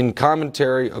in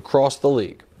commentary across the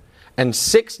league. And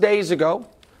 6 days ago,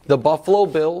 the Buffalo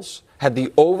Bills had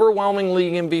the overwhelming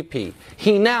league MVP.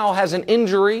 He now has an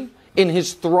injury in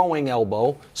his throwing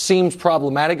elbow. Seems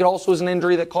problematic. It also is an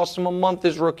injury that cost him a month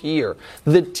his rookie year.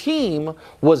 The team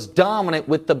was dominant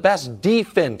with the best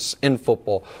defense in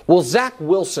football. Well, Zach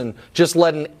Wilson just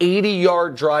led an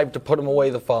 80-yard drive to put him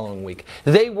away the following week.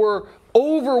 They were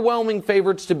overwhelming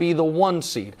favorites to be the 1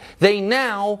 seed. They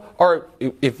now are,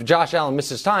 if Josh Allen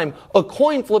misses time, a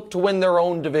coin flip to win their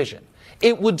own division.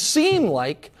 It would seem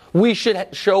like we should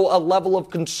show a level of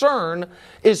concern,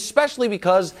 especially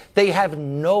because they have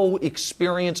no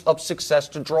experience of success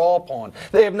to draw upon.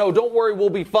 They have don't worry, we'll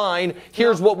be fine.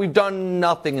 Here's what we've done,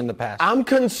 nothing in the past. I'm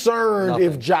concerned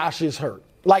if Josh is hurt.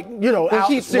 Like, well,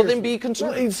 then be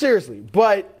concerned. Seriously.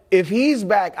 But if he's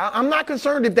back, I'm not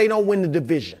concerned if they don't win the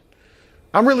division.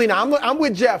 I'm really not. I'm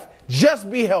with Jeff. Just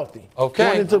be healthy. Okay.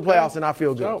 Going into the playoffs, and I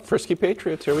feel good. Frisky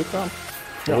Patriots, here we come.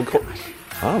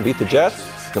 Beat the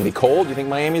Jets. It's going to be cold. You think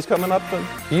Miami's coming up?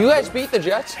 You guys beat the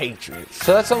Jets? Patriots.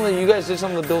 So that's something you guys did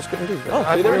something the Bills couldn't do.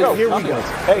 Oh, see, there we go. Here we go.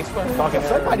 Hey, talking.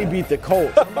 Somebody beat the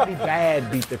Colts. Somebody bad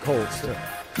beat the Colts.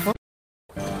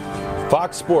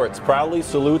 Fox Sports proudly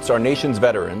salutes our nation's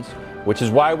veterans, which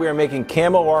is why we are making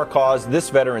Camo our cause this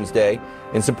Veterans Day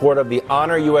in support of the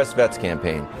Honor U.S. Vets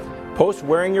campaign. Post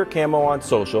wearing your camo on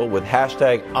social with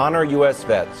hashtag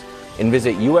HonorUSVets and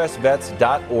visit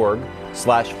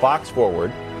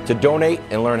usvets.org/FoxForward to donate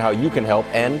and learn how you can help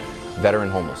end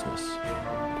veteran homelessness.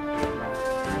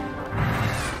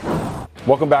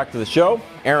 Welcome back to the show.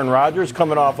 Aaron Rodgers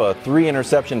coming off a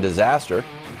 3-interception disaster,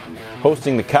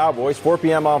 hosting the Cowboys, 4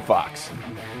 p.m. on Fox.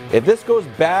 If this goes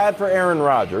bad for Aaron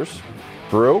Rodgers,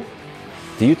 Brew,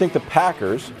 do you think the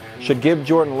Packers should give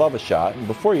Jordan Love a shot? And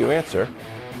before you answer,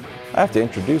 I have to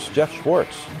introduce Jeff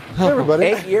Schwartz. Hey, everybody.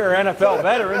 8-year NFL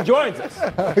veteran joins us.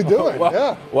 How you doing?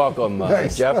 Welcome,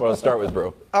 Jeff. I'll start with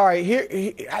Brew. All right,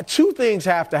 here, two things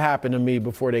have to happen to me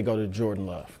before they go to Jordan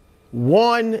Love.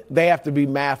 One, they have to be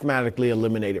mathematically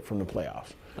eliminated from the playoffs.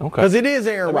 Okay. Because it is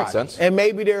Aaron That makes Rodgers. sense. And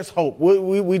maybe there's hope.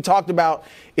 We talked about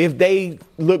if they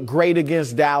look great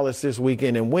against Dallas this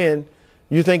weekend and win,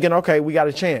 you're thinking, okay, we got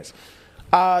a chance.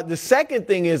 The second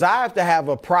thing is I have to have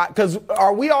a because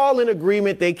are we all in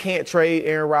agreement they can't trade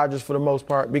Aaron Rodgers for the most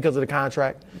part because of the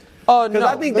contract? Because No,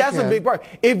 I think that's a big part.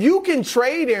 If you can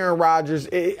trade Aaron Rodgers,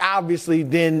 obviously,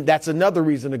 then that's another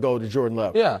reason to go to Jordan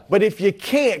Love. Yeah. But if you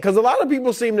can't, because a lot of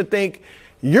people seem to think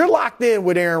you're locked in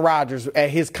with Aaron Rodgers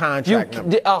at his contract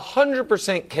number.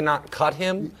 100% cannot cut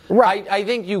him. Right. I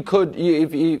think you could,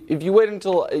 if you wait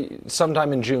until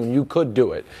sometime in June, you could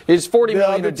do it. It's $40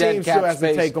 million of dead cap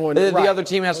space. The other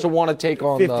team has to want to take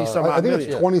on 50 some I odd think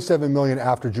million. it's $27 million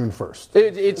after June 1st.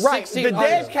 It's Right, 16. the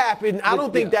dead cap, and I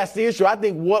don't think that's the issue. I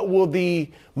think what will the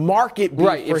market be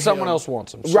Right, for if someone him, else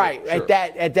wants him. Sure, right, sure.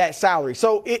 at that salary.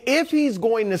 So if he's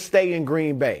going to stay in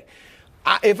Green Bay,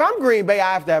 if I'm Green Bay,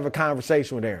 I have to have a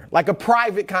conversation with Aaron, like a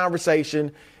private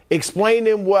conversation, explain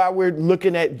to him why we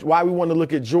want to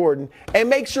look at Jordan, and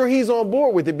make sure he's on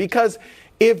board with it. Because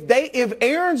if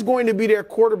Aaron's going to be their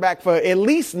quarterback for at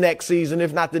least next season,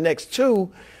 if not the next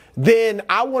two, then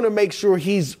I want to make sure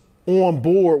he's on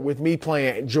board with me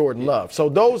playing Jordan Love. So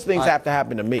those things have to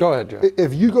happen to me. Go ahead, Joe.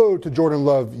 If you go to Jordan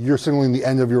Love, you're signaling the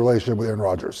end of your relationship with Aaron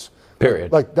Rodgers.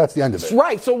 Period. Like, that's the end of it.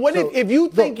 Right. So what if you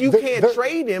think you can't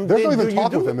trade him, there's then no even do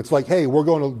talk you with do him. it? It's like, hey, we're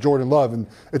going to Jordan Love, and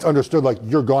it's understood like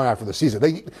you're gone after the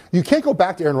season. You can't go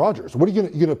back to Aaron Rodgers. What are you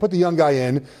going to put the young guy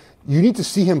in? You need to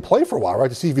see him play for a while, right,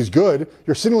 to see if he's good.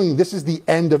 You're signaling this is the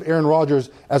end of Aaron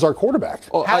Rodgers as our quarterback.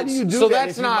 How do you do so that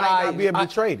that's if you might not be able to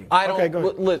trade him? I don't. Okay, go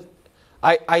ahead.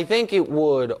 I think it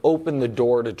would open the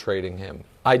door to trading him.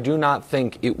 I do not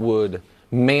think it would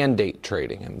mandate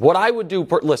trading him. What I would do,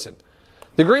 listen,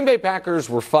 the Green Bay Packers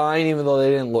were fine even though they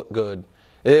didn't look good.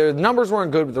 The numbers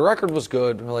weren't good, but the record was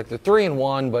good. Like they're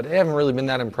 3-1, but they haven't really been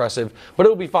that impressive. But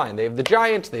it'll be fine. They have the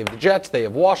Giants, they have the Jets, they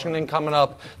have Washington coming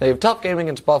up. They have a tough game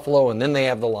against Buffalo, and then they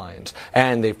have the Lions.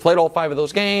 And they've played all 5 of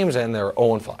those games, and they're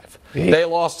 0-5. They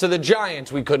lost to the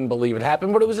Giants. We couldn't believe it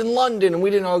happened, but it was in London, and we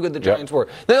didn't know how good the Giants were.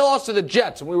 They lost to the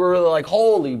Jets, and we were really like,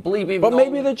 holy bleep. But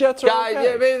maybe the Jets are guys,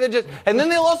 okay. Yeah, maybe the Jets. And then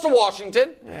they lost to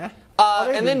Washington. Yeah.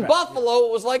 And then Buffalo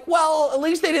was like, well, at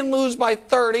least they didn't lose by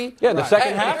 30. Yeah, the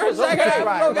second half was okay.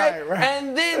 Right.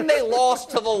 And then they lost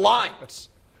to the Lions.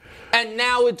 And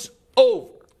now it's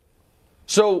over.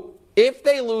 So if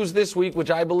they lose this week, which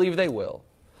I believe they will,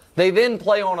 they then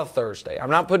play on a Thursday.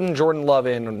 I'm not putting Jordan Love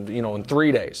in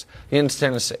 3 days against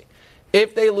Tennessee.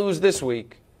 If they lose this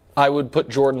week, I would put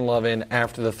Jordan Love in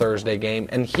after the Thursday game.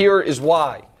 And here is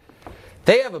why.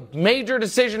 They have a major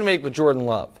decision to make with Jordan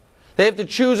Love. They have to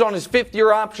choose on his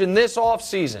 5th-year option this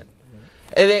offseason.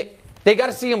 And they got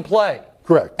to see him play.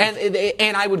 Correct.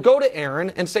 And I would go to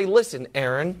Aaron and say, listen,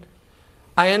 Aaron,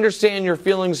 I understand your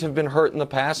feelings have been hurt in the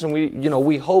past, and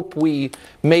we hope we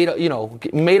made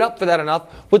up for that enough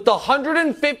with the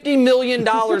 $150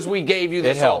 million we gave you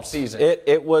this offseason.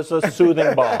 It was a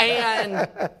soothing ball. And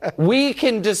we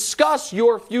can discuss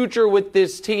your future with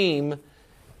this team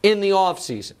in the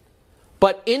offseason.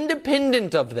 But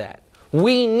independent of that,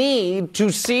 we need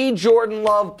to see Jordan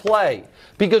Love play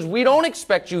because we don't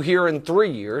expect you here in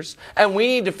 3 years, and we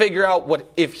need to figure out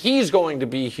if he's going to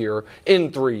be here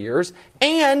in 3 years.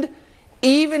 And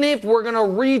even if we're going to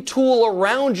retool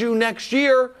around you next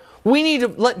year, we need to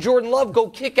let Jordan Love go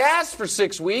kick ass for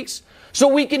 6 weeks so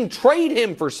we can trade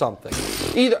him for something.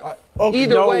 Either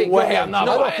way. I'm not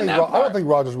buying that I don't think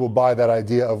Rodgers will buy that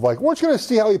idea of like, we're just going to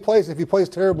see how he plays. If he plays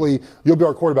terribly, you'll be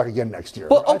our quarterback again next year.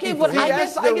 Well, okay, but I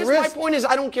guess my risk. point is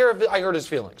I don't care if I hurt his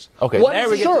feelings. Okay, What there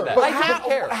is we he- get to that. I don't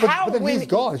care. but then he's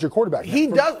gone. He's your quarterback. He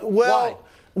now. does well. Why?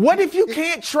 What if you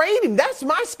can't trade him? That's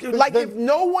my like. If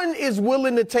no one is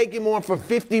willing to take him on for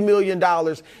 $50 million,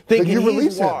 thinking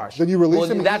he's washed, then you release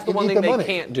him. That's the one thing they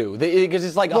can't do because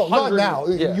it's like 100. Not now.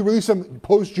 Yeah. You release him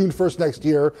post June 1st next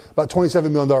year, about $27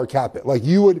 million cap it. Like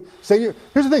you would say.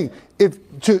 Here's the thing: if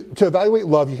to evaluate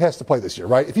Love, he has to play this year,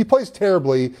 right? If he plays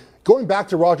terribly, going back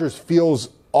to Rodgers feels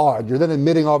odd. You're then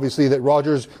admitting, obviously, that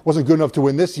Rodgers wasn't good enough to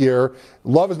win this year.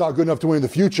 Love is not good enough to win in the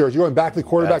future. You're going back to the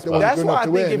quarterback that wasn't good enough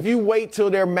to win. That's why I think if you wait till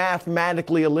they're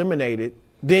mathematically eliminated,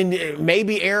 then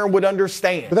maybe Aaron would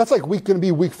understand. But that's like going to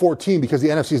be week 14 because the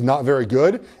NFC is not very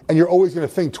good, and you're always going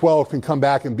to think 12 can come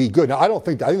back and be good. Now, I don't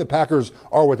think that. I think the Packers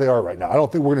are what they are right now. I don't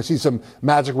think we're going to see some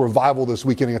magic revival this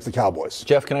weekend against the Cowboys.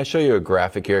 Jeff, can I show you a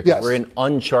graphic here? Yes. We're in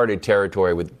uncharted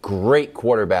territory with great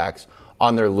quarterbacks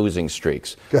on their losing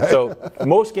streaks. Okay. So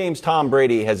most games Tom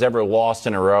Brady has ever lost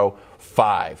in a row,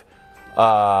 5.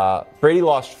 Brady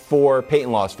lost 4,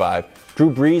 Peyton lost 5,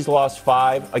 Drew Brees lost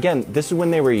 5. Again, this is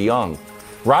when they were young.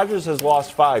 Rodgers has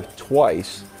lost 5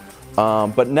 twice,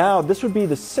 but now this would be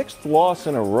the 6th loss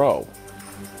in a row.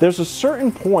 There's a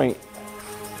certain point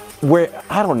where,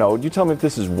 I don't know, you tell me if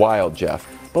this is wild, Jeff,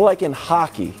 but like in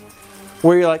hockey,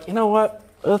 where you're like, you know what?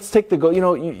 Let's take the goal. You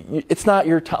know, it's not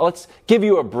your time. Let's give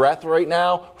you a breath right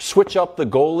now, switch up the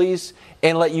goalies,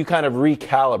 and let you kind of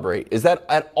recalibrate. Is that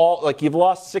at all, like you've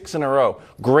lost 6 in a row?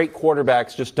 Great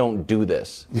quarterbacks just don't do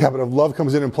this. Yeah, but if Love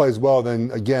comes in and plays well,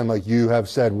 then again, like you have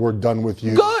said, we're done with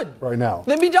you. Good. Right now.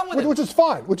 Then be done with it. Which is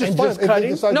fine. Which is fine. If they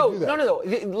decide to do that. No.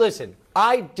 Listen,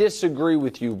 I disagree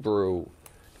with you, Brew,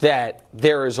 that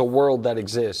there is a world that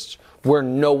exists where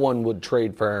no one would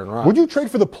trade for Aaron Rodgers. Would you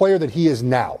trade for the player that he is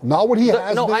now? Not what he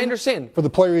has No, been, I understand. For the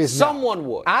player he is Someone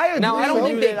would. I agree. Now, I don't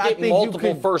think they'd get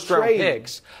multiple first-round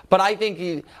picks, but I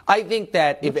think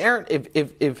that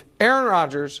if Aaron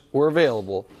Rodgers were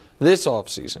available this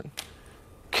offseason,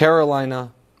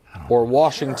 Carolina or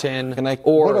Washington,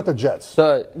 or what about the Jets?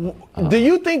 Do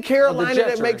you think Carolina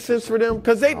that makes sense for them?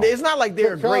 Because it's not like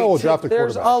they're a great team.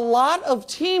 There's a lot of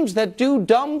teams that do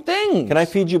dumb things. Can I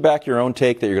feed you back your own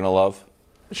take that you're going to love?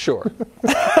 Sure.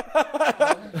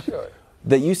 Sure.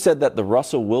 That you said that the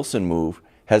Russell Wilson move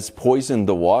has poisoned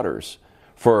the waters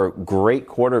for a great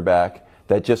quarterback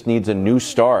that just needs a new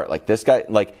start. Like this guy,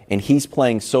 and he's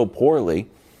playing so poorly.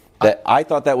 That I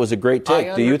thought that was a great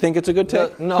take. Do you think it's a good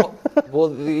take? No.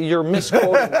 Well, you're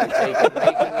misquoting my take and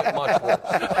making it much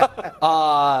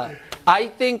worse. I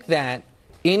think that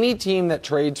any team that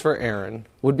trades for Aaron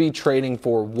would be trading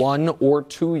for 1 or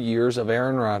 2 years of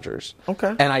Aaron Rodgers.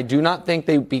 Okay. And I do not think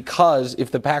because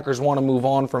if the Packers want to move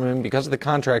on from him because of the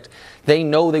contract, they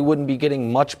know they wouldn't be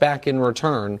getting much back in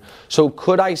return. So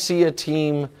could I see a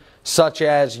team such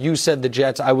as, you said the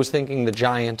Jets, I was thinking the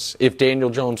Giants, if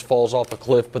Daniel Jones falls off a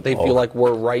cliff, but they feel like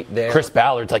we're right there. Chris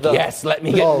Ballard's like, yes, let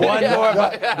me get one more.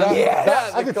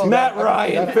 Yes. Matt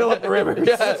Ryan, Phillip Rivers.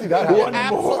 One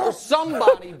more.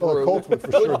 Somebody, Brew,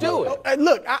 would do it.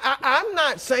 Look, I'm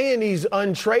not saying he's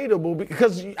untradeable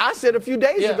because I said a few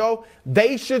days ago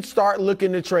they should start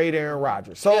looking to trade Aaron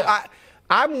Rodgers. So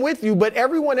I'm with you, but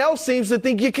everyone else seems to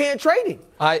think you can't trade him.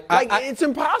 It's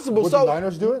impossible. Would the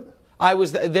Niners do it?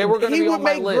 They were going to be on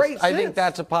my list. I think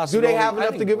that's a possibility. Do they have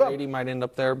enough to give up? Brady might end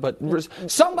up there, but there's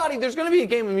going to be a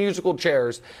game of musical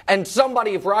chairs, and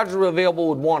somebody, if Rodgers were available,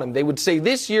 would want him. They would say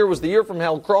this year was the year from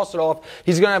hell, cross it off.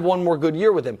 He's going to have one more good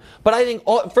year with him. But I think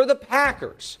for the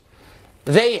Packers,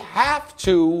 they have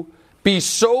to be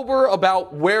sober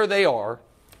about where they are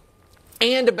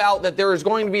and about that there is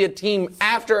going to be a team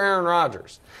after Aaron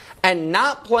Rodgers and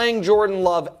not playing Jordan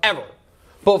Love ever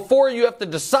before you have to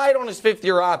decide on his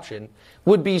 5th-year option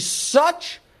would be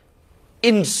such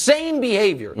insane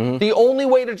behavior. Mm-hmm. The only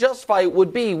way to justify it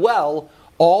would be,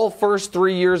 all first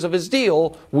 3 years of his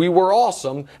deal, we were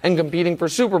awesome and competing for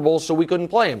Super Bowls, so we couldn't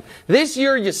play him. This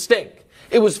year, you stink.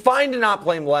 It was fine to not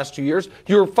play him the last 2 years.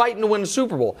 You were fighting to win a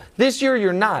Super Bowl. This year,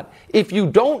 you're not. If you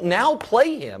don't now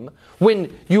play him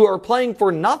when you are playing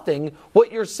for nothing,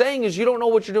 what you're saying is you don't know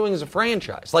what you're doing as a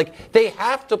franchise. Like, they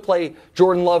have to play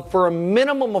Jordan Love for a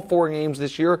minimum of 4 games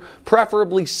this year,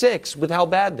 preferably 6 with how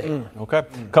bad they are. Okay.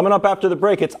 Coming up after the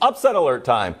break, it's upset alert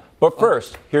time. But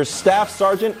first, here's Staff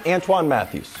Sergeant Antoine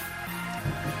Matthews.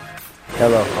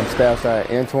 Hello, I'm Staff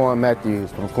Sergeant Antoine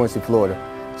Matthews from Quincy, Florida.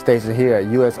 Stationed here at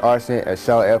U.S. Arsenal at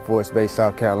Shaw Air Force Base,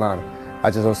 South Carolina. I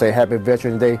just want to say Happy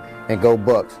Veterans Day and go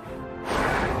Bucks.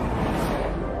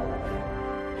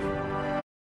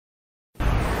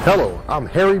 Hello, I'm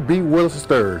Harry B. Willis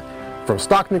III from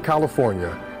Stockton,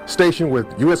 California, stationed with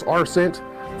U.S. Arsenal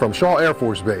from Shaw Air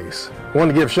Force Base. I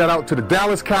want to give a shout out to the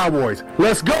Dallas Cowboys.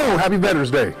 Let's go! Happy Veterans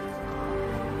Day.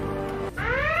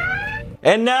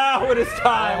 And now it is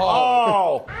time.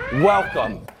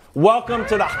 Welcome. Welcome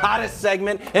to the hottest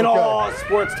segment in all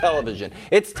sports television.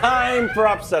 It's time for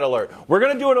Upset Alert. We're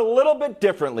going to do it a little bit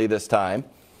differently this time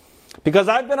because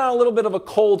I've been on a little bit of a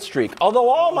cold streak, although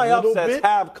all my upsets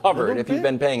have covered if you've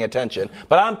been paying attention.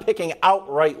 But I'm picking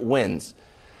outright wins.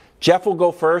 Jeff will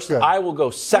go first. I will go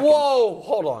second. Whoa,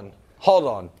 hold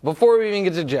on. Before we even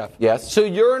get to Jeff. Yes? So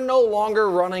you're no longer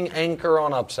running anchor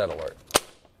on Upset Alert.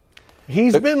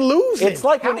 He's been losing. It's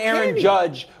like when Aaron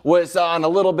Judge was on a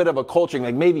little bit of a cold streak.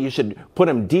 Like maybe you should put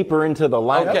him deeper into the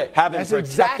lineup. Okay. Have him That's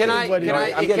exactly what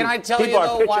Can I tell you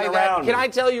though why that? Can I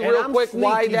tell you real quick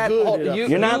why that? You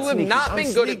have not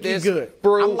been good at this,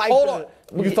 Brew. Hold on.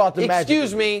 You thought the magic.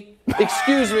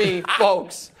 Excuse me,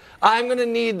 folks. I'm gonna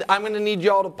need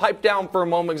y'all to pipe down for a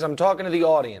moment because I'm talking to the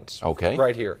audience. Okay.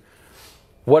 Right here.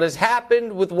 What has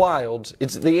happened with Wildes,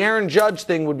 it's the Aaron Judge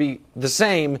thing would be the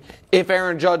same if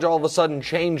Aaron Judge all of a sudden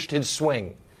changed his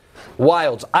swing.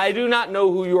 Wildes, I do not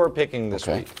know who you are picking this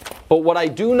week. But what I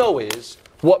do know is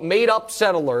what made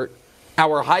Upset Alert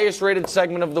our highest rated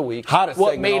segment of the week,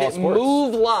 what made it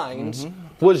move lines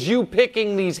was you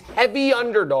picking these heavy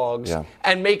underdogs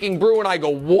and making Brew and I go,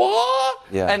 what?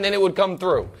 And then it would come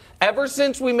through. Ever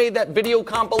since we made that video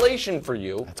compilation for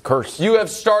you, that's cursed. You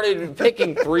have started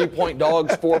picking 3-point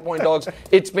dogs, 4-point dogs.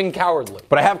 It's been cowardly.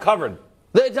 But I have covered.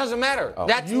 It doesn't matter.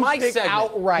 That's my segment.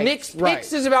 Outright. Nick's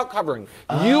picks is about covering.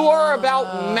 You are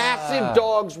about massive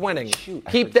dogs winning.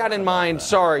 Keep that in mind.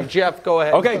 Sorry, Jeff, go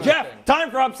ahead. Okay, Jeff, time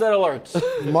for Upset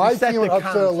Alerts. My team on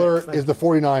Upset Alert is the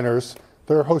 49ers.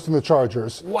 They're hosting the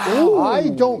Chargers. Wow. I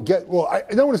don't get, I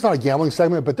know it's not a gambling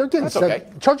segment, but they're getting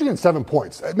Chargers getting 7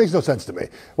 points. It makes no sense to me.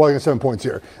 Well, you're getting 7 points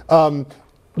here.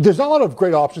 There's not a lot of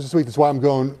great options this week. That's why I'm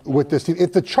going with this team.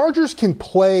 If the Chargers can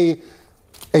play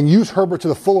and use Herbert to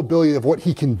the full ability of what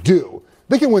he can do,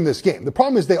 they can win this game. The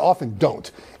problem is they often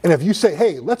don't. And if you say,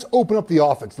 hey, let's open up the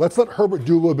offense, let's let Herbert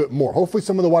do a little bit more. Hopefully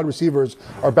some of the wide receivers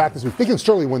are back this week. They can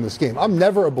certainly win this game. I'm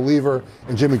never a believer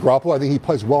in Jimmy Garoppolo. I think he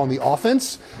plays well on the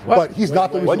offense, but he's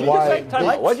not the reason why.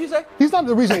 What'd you say? He's not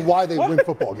the reason why they win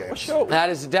football games. That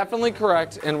is definitely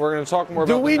correct, and we're going to talk more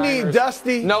about Do we the need Niners.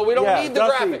 Dusty? No, we don't need the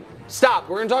Dusty. graphic. Stop.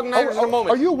 We're going to talk Niners in a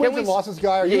moment. Are you a wins and losses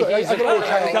guy? Are you? Yeah, he's a wins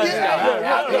and losses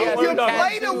guy. You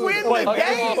play to win the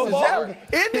game.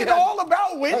 Isn't it all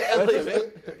about winning?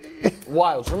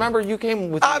 Wildes, remember you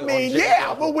came with. I'm a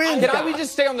win Can guy. we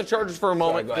just stay on the Chargers for a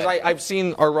moment because I've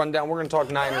seen our rundown. We're going to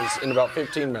talk Niners in about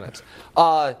 15 minutes.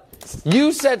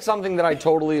 You said something that I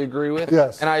totally agree with.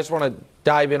 Yes. And I just want to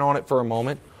dive in on it for a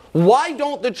moment. Why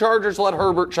don't the Chargers let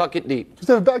Herbert chuck it deep? Because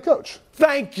they have a bad coach.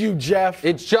 Thank you, Jeff.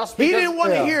 It's just he because didn't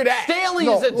want to hear that. Staley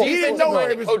is a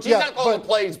defensive coach. He's not calling the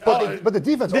plays. But the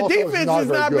defense also is not has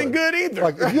very not good. been good either.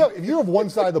 Like if you have one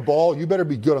side of the ball, you better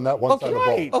be good on that one side of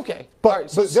the ball. Okay. But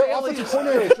their offensive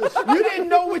coordinator is just. You didn't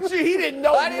know he didn't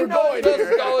know you were going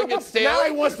there. Going against Staley. Now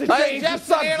he wants to change the Jeff's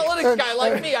an subject. analytics guy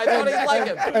like me. I thought he'd like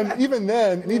him. And even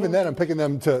then, I'm picking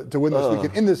them to win this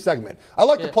weekend in this segment. I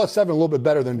like the +7 a little bit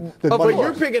better than But money you're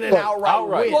lines. picking an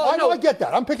outright win. Well, I know, I get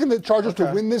that. I'm picking the Chargers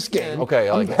to win this game. Okay,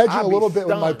 I I'm like it. hedging I'd a be little bit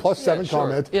with my stunned. +7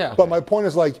 comment. Yeah. But my point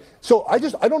is I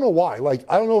don't know why.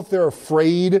 I don't know if they're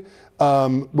afraid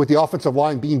with the offensive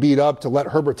line being beat up to let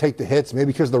Herbert take the hits,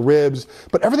 maybe because of the ribs.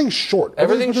 But everything's short.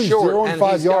 Everything's between short, 0 and and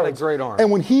 5 he's got a yards. great arm.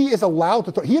 And when he is allowed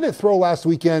to throw, he had to throw last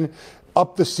weekend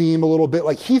up the seam a little bit.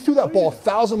 He threw that ball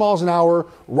 1,000 miles an hour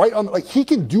right on. He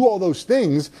can do all those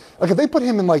things. If they put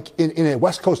him in a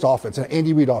West Coast offense, an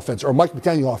Andy Reid offense, or Mike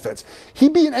McDaniel offense,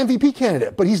 he'd be an MVP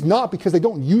candidate. But he's not because they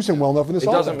don't use him well enough in this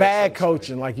offense. Doesn't bad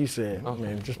coaching, like you said.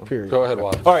 Just period. Go ahead,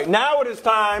 Wildes. All right, now it is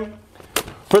time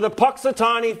for the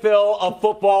Puxatawny Phil of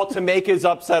football to make his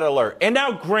Upset Alert. And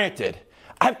now, granted,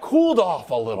 I've cooled off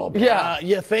a little bit. Yeah.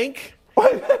 You think?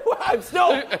 I'm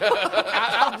still.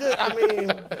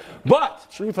 But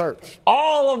Truth hurts.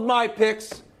 all of my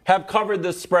picks have covered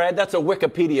the spread. That's a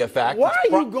Wikipedia fact. Why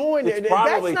It's are you going there? it's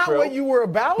probably That's not true. what you were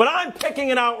about. But I'm picking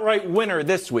an outright winner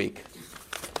this week.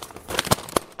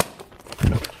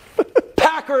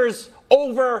 Packers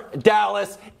over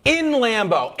Dallas in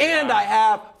Lambeau. And I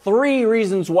have 3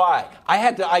 reasons why.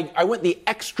 I went the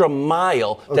extra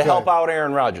mile to help out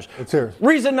Aaron Rodgers. Let's hear it.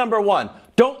 Reason number 1.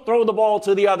 Don't throw the ball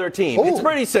to the other team. Ooh, it's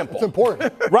pretty simple. it's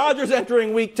important. Rodgers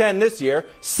entering Week 10 this year,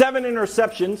 7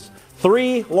 interceptions,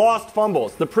 3 lost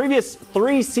fumbles. The previous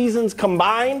 3 seasons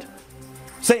combined,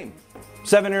 same.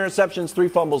 7 interceptions, 3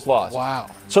 fumbles lost.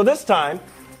 Wow. So this time,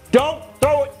 don't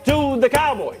throw it to the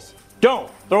Cowboys.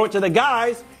 Don't throw it to the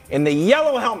guys in the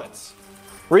yellow helmets.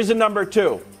 Reason number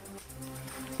 2,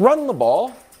 run the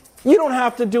ball. You don't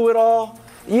have to do it all.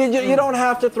 You don't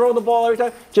have to throw the ball every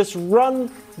time. Just run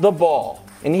the ball.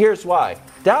 And here's why.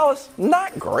 Dallas,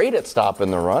 not great at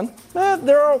stopping the run.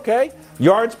 They're okay.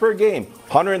 Yards per game,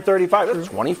 135. That's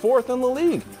 24th in the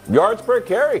league. Yards per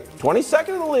carry, 22nd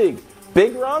in the league.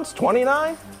 Big runs,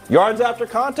 29. Yards after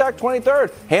contact,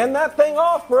 23rd. Hand that thing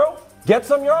off, bro. Get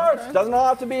some yards. Okay. Doesn't all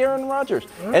have to be Aaron Rodgers.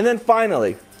 Right. And then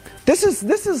finally, this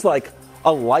is like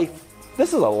a life.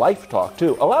 This is a life talk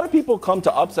too. A lot of people come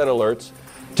to upset alerts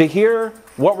to hear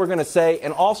what we're going to say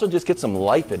and also just get some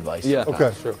life advice. Yeah.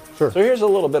 Okay. Sure. So here's a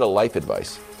little bit of life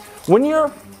advice. When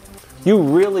you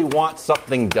really want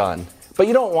something done, but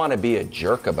you don't want to be a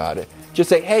jerk about it, just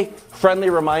say, hey, friendly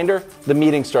reminder, the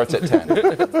meeting starts at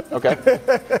 10. Okay?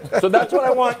 So that's what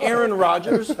I want Aaron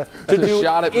Rodgers to do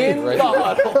shot at me in right the now.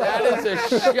 huddle. That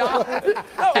is a shot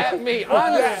at me.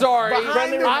 I'm sorry.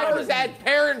 I was at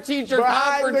parent-teacher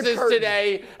conferences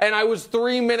today, and I was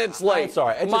 3 minutes late. I'm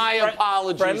sorry. It's My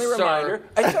apologies, friendly sir. Reminder.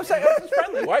 It's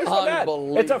friendly. Why are you so mad?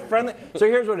 It's a friendly. So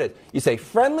here's what it is. You say,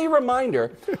 friendly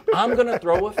reminder, I'm going to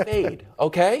throw a fade.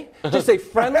 Okay? Just say,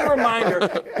 friendly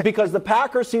reminder, because the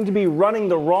Packers seem to be running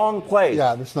the wrong play.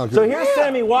 Yeah, that's not good. So here's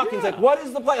Sammy Watkins, like, what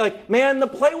is the play? Like, man, the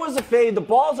play was a fade. The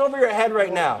ball's over your head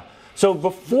right now. So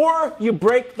before you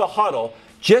break the huddle,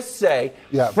 just say,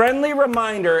 friendly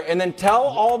reminder, and then tell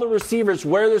all the receivers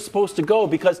where they're supposed to go,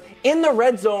 because in the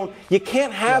red zone, you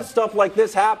can't have stuff like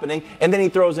this happening, and then he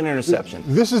throws an interception.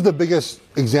 This is the biggest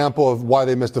example of why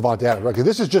they missed Davante Adams, right? Because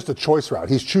this is just a choice route.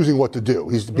 He's choosing what to do.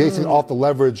 He's basing off the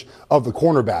leverage of the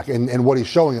cornerback and what he's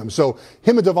showing him. So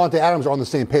him and Davante Adams are on the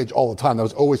same page all the time. That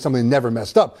was always something they never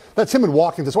messed up. That's him and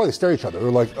Watkins. That's why they stare at each other.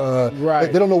 They're like,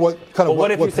 they don't know what kind of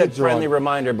what if you said friendly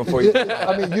reminder before you?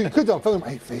 I mean, you could tell him,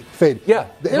 hey, fade. Yeah,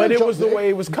 but it was the way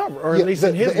it was covered, or at least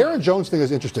in his. The Aaron Jones thing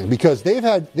is interesting because they've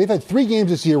had 3 games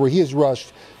this year where he has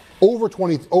rushed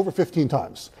over 15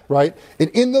 times, right? And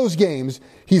in those games,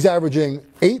 he's averaging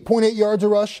 8.8 yards a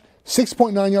rush,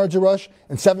 6.9 yards a rush,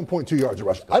 and 7.2 yards a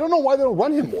rush. I don't know why they don't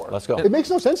run him more. Let's go. It makes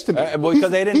no sense to me.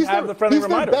 Because they didn't have the friendly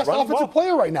reminder. He's their best offensive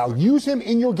player right now. Use him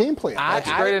in your game plan.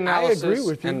 That's great analysis. I agree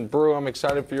with you. And Brew, I'm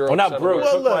excited for your. Well, not Brew.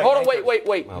 Hold on, wait.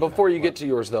 Okay. Before you get to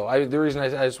yours, though, the reason I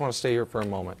just want to stay here for a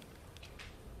moment.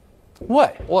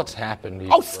 What? What's happened to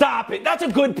you? Oh, stop it. That's a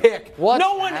good pick.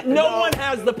 No one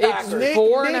has the Packers.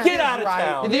 Get out of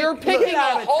town. They're picking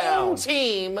a home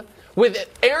team with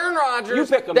Aaron Rodgers. You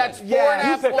pick them. That's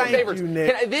 4.5 point favorites.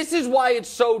 This is why it's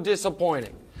so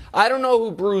disappointing. I don't know who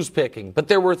Brew's picking, but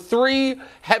there were 3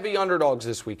 heavy underdogs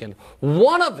this weekend.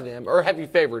 One of them, or heavy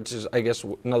favorites is, I guess,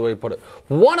 another way to put it.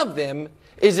 One of them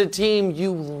is a team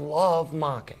you love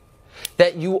mocking,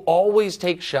 that you always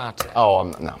take shots at. Oh,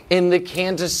 no. In the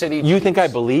Kansas City Chiefs. You think I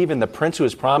believe in the prince who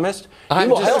is promised? I'm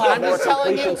just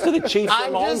telling you. To the Chiefs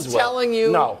I'm just telling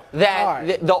you no.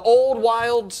 that the old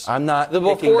Wilds. I'm not.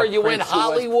 Before you went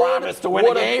Hollywood, to win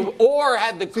a game, or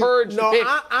had the courage to pick.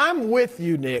 I'm with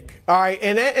you, Nick. All right,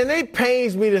 and it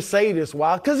pains me to say this,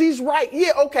 Wild, because he's right.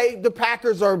 Yeah, okay, the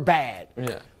Packers are bad.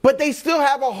 Yeah. But they still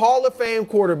have a Hall of Fame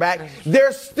quarterback.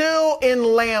 They're still in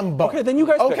Lambeau. Okay, then you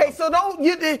guys pick them. So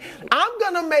I'm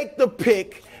going to make the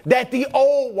pick that the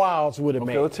old Wilds would have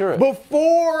made. Let's hear it.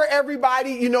 Before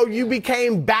everybody, you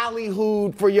became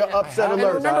ballyhooed for your upset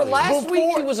alert. Remember last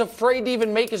week he was afraid to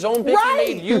even make his own pick. Right.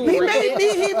 He made you.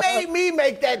 He made me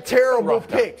make that terrible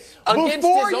pick.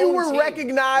 Before you were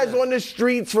recognized on the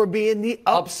streets for being the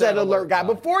upset alert guy.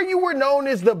 Before you were known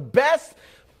as the best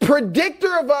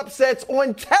predictor of upsets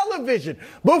on television.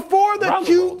 Before the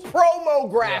cute promo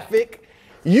graphic,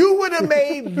 you would have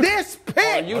made this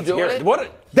pick. You do it.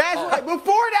 That's right.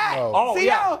 Before that, see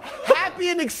how happy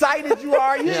and excited you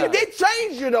are? It did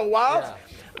change you though, Wilds. Yeah.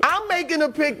 I'm making a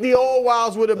pick the old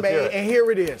Wilds would have made, and here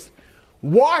it is.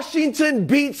 Washington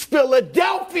beats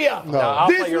Philadelphia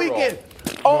this weekend.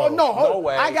 No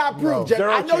way. I got proof, Jack.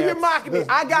 I know you're mocking me.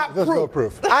 I got proof. No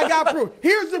proof. I got proof.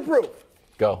 Here's the proof.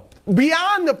 Go.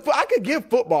 Beyond I could give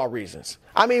football reasons.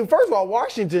 I mean, first of all,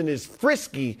 Washington is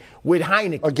frisky with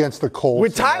Heineke. Against the Colts.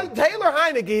 With Taylor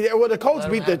Heineke, the Colts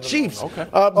beat the Chiefs. Okay.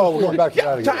 We're going back to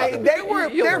that again.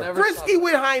 They're frisky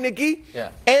with Heineke.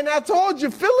 Yeah. And I told you,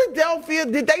 Philadelphia,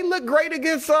 did they look great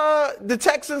against the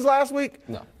Texans last week?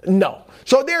 No.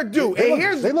 So they're due.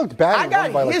 They looked bad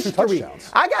and won by like 2 touchdowns.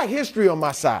 I got history on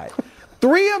my side.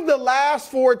 3 of the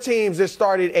last 4 teams that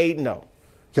started 8-0.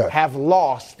 Have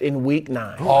lost in week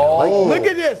 9. Look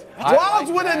at this. Wilds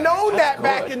would have known that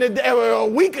back in the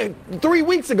day, 3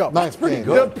 weeks ago. That's pretty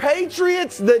good. The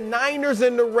Patriots, the Niners,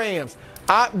 and the Rams.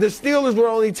 The Steelers were the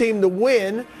only team to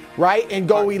win, right, and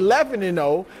go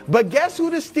 11-0. But guess who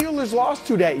the Steelers lost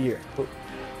to that year?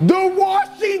 The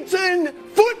Washington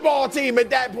football team at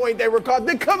that point, they were called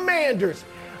the Commanders.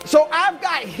 So I've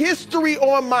got history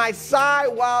on my side,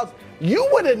 Wilds. You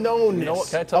would have known know what?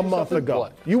 this Can I tell a you month something? ago.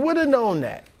 What? You would have known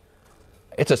that.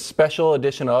 It's a special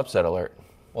edition of Upset Alert.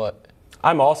 What?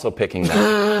 I'm also picking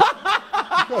that.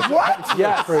 What?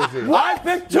 Yes. Crazy. I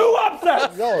picked 2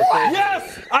 upsets. Y'all are crazy.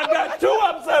 Yes, I've got 2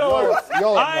 upset alerts.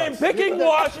 y'all are I am nuts. picking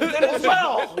Washington as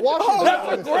well. Washington That's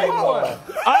a is great terrible. one.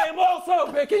 I am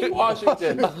also picking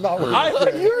Washington. Not worth I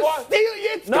it. think You're Wa-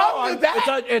 it's No, come I'm- to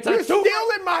that. it's a You're two-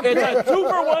 stealing my It's pick. a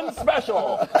 2-for-1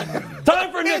 special.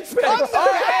 Time for Nick's pick. come to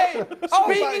Hey,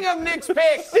 speaking of Nick's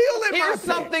pick, Stealing my here's pick.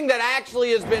 something that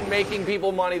actually has been making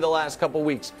people money the last couple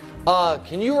weeks.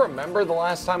 Can you remember the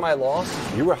last time I lost?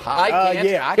 You were hot. I can't.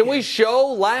 yeah, I can can. we show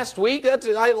last week?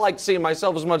 I like seeing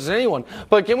myself as much as anyone.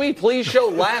 But can we please show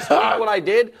last week what I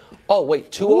did? Oh,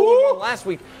 wait, 2-0-1 last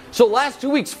week. So last 2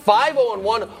 weeks,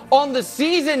 5-0-1 on the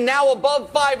season, now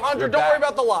above 500. You're Don't back. worry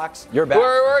about the locks. You're back.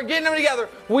 We're getting them together.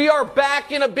 We are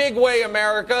back in a big way,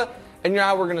 America. And you know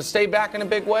how we're going to stay back in a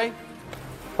big way?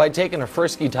 By taking a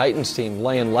frisky Titans team,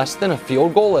 laying less than a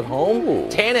field goal at home.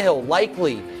 Tannehill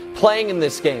likely playing in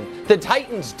this game. The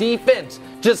Titans defense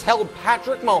just held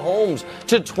Patrick Mahomes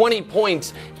to 20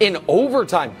 points in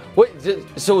overtime.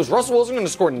 So is Russell Wilson going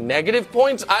to score negative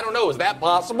points? I don't know. Is that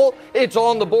possible? It's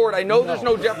on the board. I know there's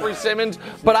no Jeffrey Simmons,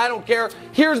 but I don't care.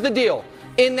 Here's the deal.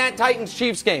 In that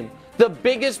Titans-Chiefs game, the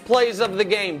biggest plays of the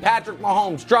game, Patrick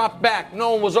Mahomes dropped back.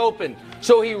 No one was open,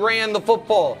 so he ran the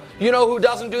football. You know who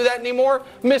doesn't do that anymore?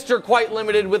 Mr. Quite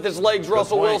Limited with his legs,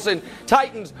 Russell Wilson.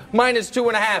 Titans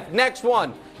 -2.5. Next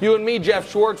one. You and me, Jeff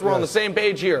Schwartz, we're on the same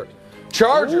page here.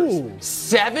 Chargers,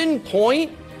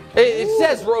 7-point? It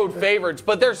says road favorites,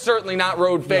 but they're certainly not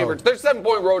road favorites. They're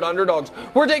 7-point road underdogs.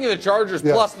 We're taking the Chargers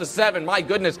plus the 7. My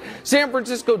goodness. San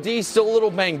Francisco D still a little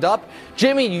banged up.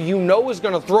 Jimmy, you know is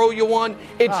going to throw you one.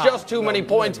 It's just too many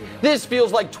points. This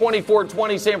feels like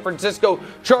 24-20 San Francisco.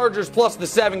 Chargers plus the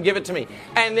 7. Give it to me.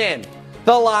 And then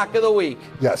the lock of the week.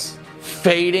 Yes.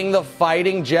 Fading the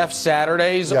Fighting Jeff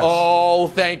Saturdays. Yes. Oh,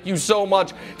 thank you so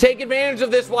much. Take advantage of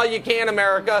this while you can,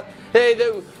 America.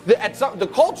 The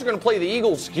Colts are going to play the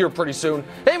Eagles here pretty soon.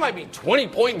 They might be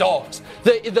 20-point dogs.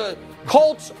 The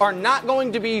Colts are not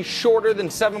going to be shorter than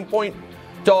 7-point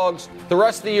dogs the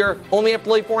rest of the year. Only have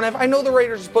to lay 4.5. I know the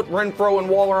Raiders put Renfro and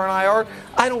Waller on IR.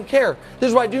 I don't care. This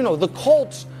is what I do know. The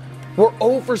Colts were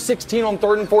 0 for 16 on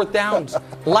 3rd and 4th downs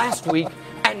last week,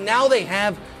 and now they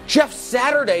have Jeff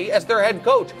Saturday as their head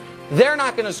coach. They're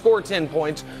not going to score 10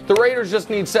 points. The Raiders just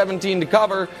need 17 to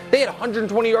cover. They had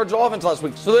 120 yards of offense last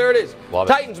week. So there it is. Love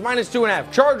it. Titans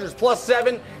 -2.5. Chargers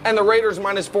 +7. And the Raiders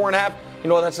 -4.5. You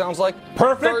know what that sounns like?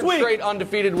 Perfect Third week. straight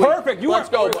undefeated week. Perfect. Let's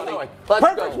go, buddy. Let's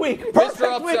Perfect go. week. Perfect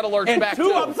Mr. Upset week. Alert's and back 2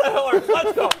 too. upset alerts.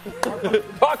 Let's go.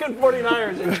 Talking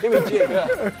 49ers and Jimmy G.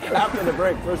 After the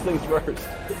break, first things first.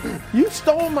 You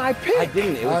stole my pick. I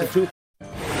didn't. It was a 2.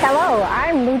 Hello,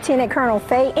 I'm Lieutenant Colonel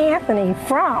Faye Anthony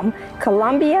from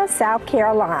Columbia, South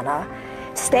Carolina,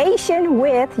 stationed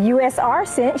with U.S.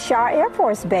 Arcent Shaw Air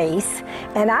Force Base,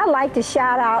 and I'd like to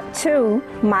shout out to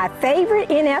my favorite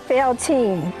NFL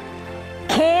team,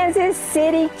 Kansas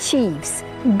City Chiefs.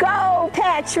 Go,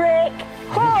 Patrick!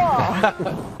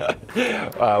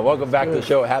 Welcome back to the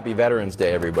show. Happy Veterans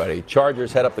Day, everybody.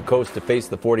 Chargers head up the coast to face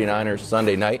the 49ers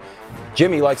Sunday night.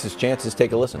 Jimmy likes his chances.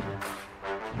 Take a listen.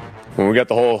 When we got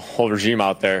the whole regime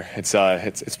out there, it's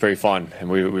pretty fun, and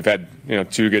we've had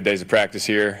 2 good days of practice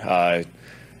here.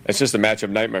 It's just a matchup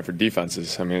nightmare for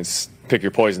defenses. I mean, it's pick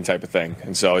your poison type of thing,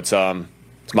 and so it's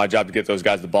my job to get those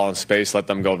guys the ball in space, let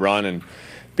them go run, and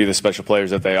be the special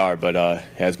players that they are. But yeah,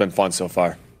 it's been fun so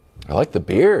far. I like the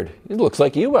beard. It looks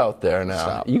like you out there now.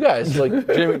 Stop. You guys like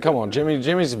Jimmy, come on,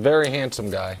 Jimmy's a very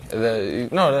handsome guy.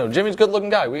 No, Jimmy's a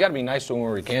good-looking guy. We got to be nice to him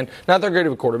where we can. Not that great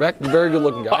of a quarterback, but a very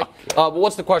good-looking guy. But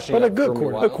what's the question? But a good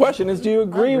quarterback. The question is, do you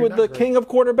agree with the king of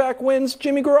quarterback wins,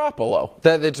 Jimmy Garoppolo?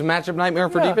 That it's a matchup nightmare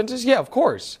for defenses? Yeah, of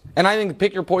course. And I think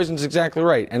pick your poison's exactly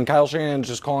right. And Kyle Shanahan's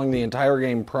just calling the entire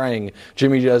game praying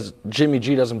Jimmy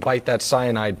G doesn't bite that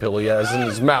cyanide pill he has in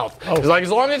his mouth. He's like,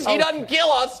 as long as he doesn't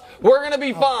kill us, we're going to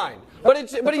be fine. But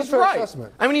he's right.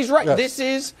 Assessment. I mean, he's right. Yes. This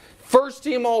is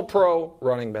first-team All-Pro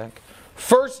running back,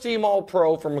 first-team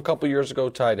All-Pro from a couple years ago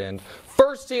tight end,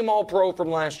 first-team All-Pro from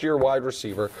last year wide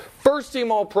receiver,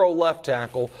 first-team All-Pro left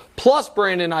tackle, plus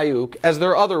Brandon Ayuk as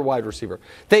their other wide receiver.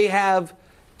 They have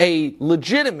a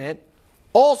legitimate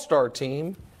all-star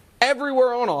team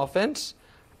everywhere on offense,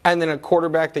 and then a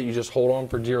quarterback that you just hold on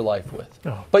for dear life with.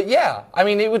 But yeah, I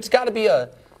mean, it's got to be a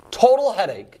total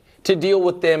headache to deal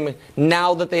with them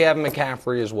now that they have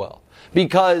McCaffrey as well.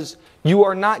 Because you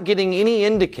are not getting any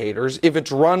indicators if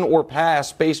it's run or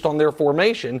pass based on their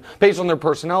formation, based on their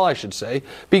personnel, I should say,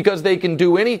 because they can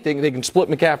do anything. They can split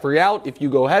McCaffrey out if you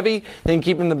go heavy. They can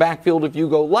keep him in the backfield if you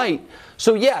go light.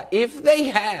 So, yeah, if they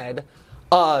had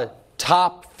a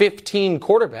top 15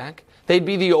 quarterback, they'd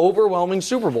be the overwhelming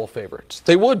Super Bowl favorites.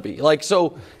 They would be.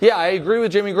 So, yeah, I agree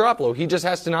with Jimmy Garoppolo. He just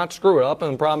has to not screw it up,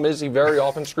 and the problem is he very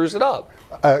often screws it up.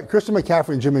 Christian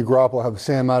McCaffrey and Jimmy Garoppolo have the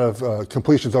same amount of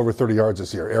completions over 30 yards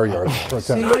this year, air yards.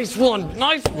 Nice one.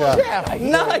 Nice one. Yeah.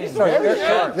 Nice. Sorry,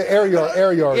 the air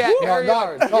yards. Yeah, air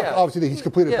yards. Not obviously he's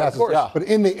completed passes, but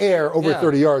in the air over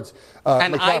 30 yards.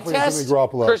 And McCaffrey and Jimmy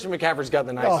Garoppolo. Christian McCaffrey's got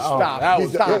the nicest. Oh, stop.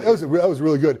 That was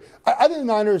really good. I think the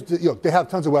Niners, they have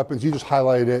tons of weapons. You just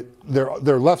highlighted it.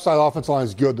 Their left side offensive line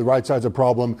is good. The right side's a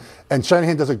problem. And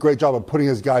Shanahan does a great job of putting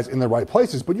his guys in the right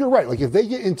places. But you're right. If they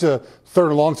get into third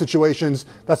and long situations,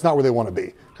 that's not where they want to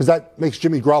be. Because that makes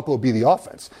Jimmy Garoppolo be the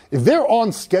offense. If they're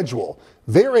on schedule,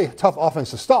 they're a tough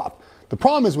offense to stop. The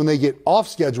problem is when they get off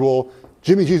schedule,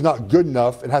 Jimmy G's not good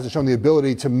enough and hasn't shown the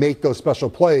ability to make those special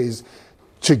plays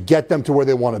to get them to where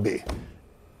they want to be.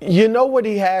 You know what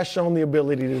he has shown the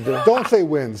ability to do? Don't say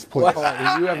wins, please. You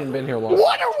haven't been here long.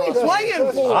 What are we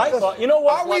playing for? I thought, you know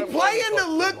what? Are we playing to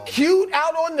look cute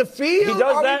out on the field? He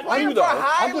does are that we playing too, for though.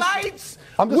 highlights?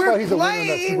 I'm just We're glad he's a winner in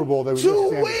that Super Bowl. That to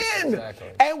win. Exactly.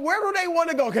 And where do they want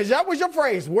to go? Because that was your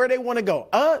phrase. Where they want to go?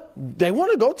 They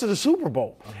want to go to the Super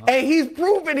Bowl. And he's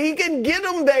proven he can get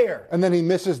them there. And then he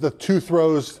misses the 2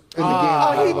 throws in the game.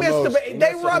 Oh, he missed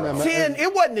They were up 10.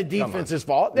 It wasn't the defense's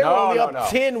fault. They were only up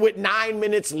 10 with 9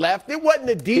 minutes left. It wasn't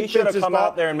the defense's fault.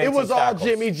 Out there and made it was some all tackles.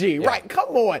 Jimmy G. Yeah. Right, come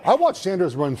on. I watched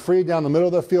Sanders run free down the middle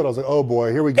of the field. I was like, oh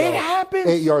boy, here we go. It happens.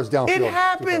 8 yards downfield. It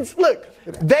happens. Look,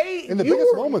 in the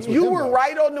biggest moments with you him, were though.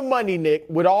 right on the money, Nick,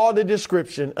 with all the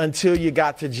description until you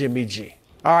got to Jimmy G.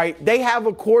 All right, they have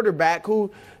a quarterback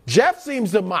who Jeff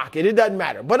seems to mock it. It doesn't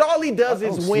matter, but all he does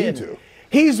is win.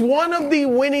 He's one of the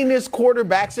winningest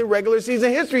quarterbacks in regular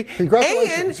season history.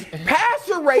 Congratulations. And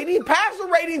passer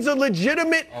rating's a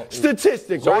legitimate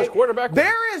statistic, So right? is quarterback.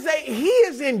 He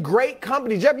is in great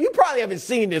company. Jeff, you probably haven't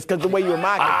seen this because the way you're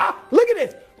mocking. Look at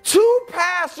this. 2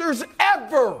 passers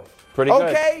ever. Pretty good.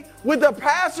 Okay? With a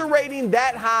passer rating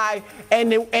that high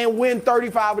and win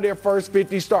 35 of their first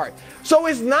 50 starts. So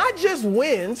it's not just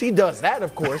wins. He does that,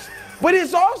 of course. But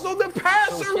it's also the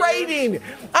passer rating.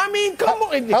 I mean, come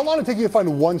on. How long did it take you to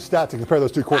find one stat to compare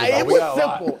those 2 quarterbacks? It was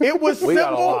simple. It was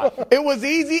simple. It was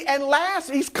easy. And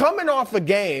he's coming off a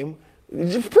game.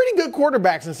 Pretty good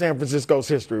quarterbacks in San Francisco's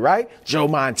history, right? Joe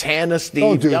Montana,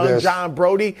 Steve Young, John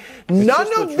Brody. None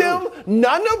of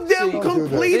them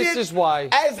completed this is why.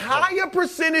 as high a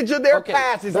percentage of their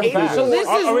passes. So this is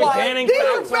why. These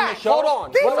are facts. Hold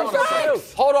on. These are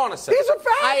facts. Hold on a second. These are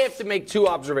facts. I have to make 2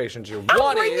 observations here. I'm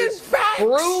One bringing is facts.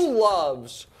 Brew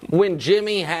loves when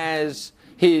Jimmy has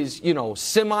his,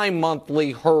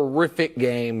 semi-monthly horrific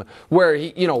game where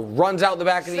he, runs out the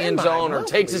back of the end zone or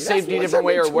takes a safety a different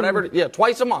way or whatever. Yeah,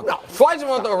 twice a month. No. Twice a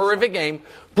month, a horrific game.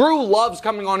 Brew loves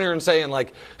coming on here and saying,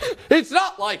 it's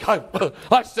not like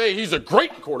I say he's a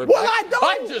great quarterback. Well, I don't.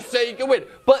 I just say he can win.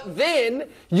 But then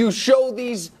you show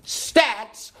these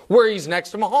stats where he's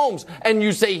next to Mahomes, and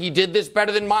you say he did this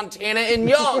better than Montana and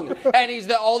Young, and he's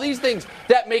all these things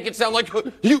that make it sound like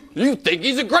you think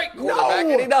he's a great quarterback,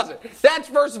 and he doesn't. That's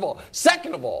first of all.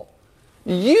 Second of all,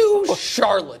 you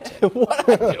charlatan. What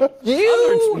I do?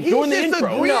 He's just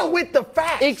agreeing with the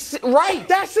facts. Right.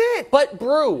 That's it. But,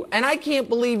 Brew, and I can't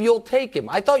believe you'll take him.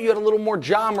 I thought you had a little more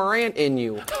Ja Morant in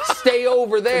you. Stay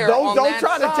over there Don't that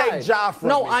try side. to take Ja from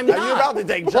No, me. I'm Now, not. you're about to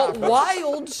take Ja But from me.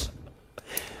 Wilds,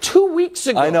 2 weeks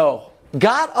ago. I know.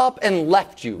 Got up and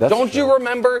left you. That's Don't you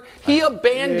remember? He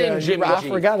abandoned Jimmy G. I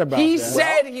forgot about He that.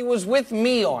 said he was with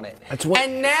me on it.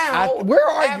 And now, where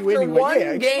are after you anyway? one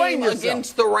Explain game yourself.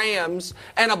 against the Rams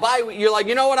and a bye week, you're like,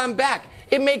 you know what? I'm back.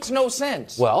 It makes no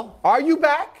sense. Well, Are you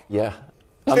back? yeah.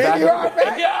 You are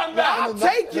back? Yeah, I'm back. I'll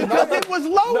take you because it was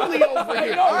lonely over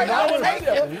here. All right, I'll take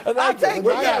you. I'll take you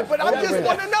there, but I just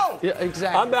want to know. Yeah,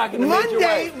 exactly. I'm back in the major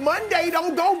way. Monday,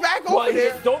 don't go back Well, over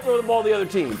there. don't throw the ball to the other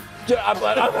team. I'm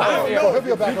here. He'll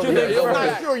be back over here. I'm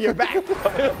not sure you're back.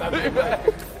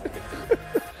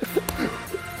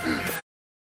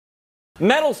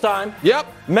 Medals time. Yep.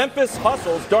 Memphis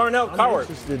hustles Darnell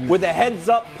Cowart with a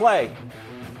heads-up play.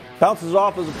 Bounces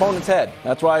off his opponent's head.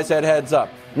 That's why I said heads up.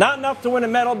 Not enough to win a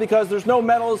medal because there's no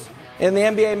medals in the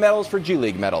NBA medals for G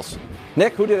League medals.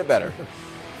 Nick, who did it better?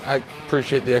 I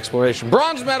appreciate the explanation.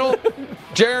 Bronze medal,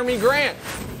 Jeremy Grant.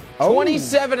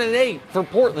 27-8 for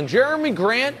Portland. Jeremy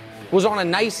Grant was on a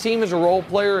nice team as a role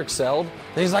player, excelled.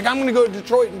 And he's like, I'm going to go to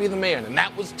Detroit and be the man. And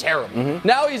that was terrible.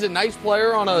 Now he's a nice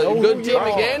player on a good team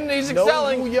again, and he's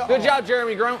excelling. Good job,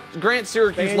 Jeremy Grant,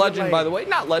 Syracuse legend, by the way.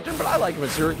 Not legend, but I like him at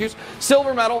Syracuse.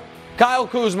 Silver medal, Kyle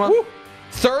Kuzma,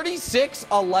 36,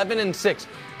 11, and 6.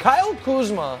 Kyle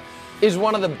Kuzma is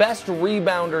one of the best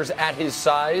rebounders at his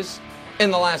size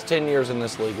in the last 10 years in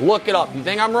this league. Look it up. You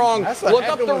think I'm wrong? Look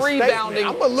up the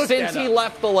rebounding since he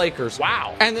left the Lakers.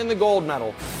 Wow. And then the gold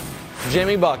medal,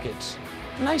 Jimmy Buckets.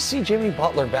 Nice to see Jimmy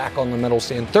Butler back on the medal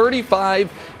stand.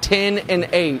 35, 10, and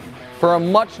 8 for a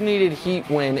much-needed Heat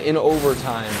win in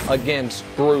overtime against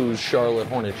bruised Charlotte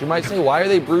Hornets. You might say, why are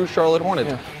they bruised Charlotte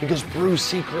Hornets? Because Bruce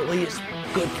secretly is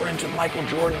good friends with Michael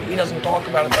Jordan. He doesn't talk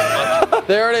about it that much.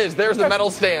 There it is. There's the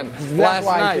medal stand last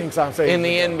night in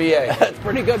the NBA. That's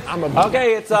pretty good.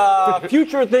 Okay, it's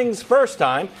Future Things First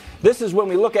time. This is when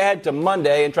we look ahead to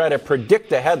Monday and try to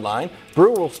predict a headline.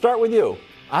 Brew, we'll start with you.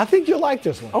 I think you'll like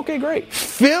this one. Okay, great.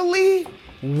 Philly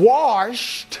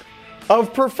washed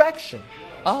of perfection.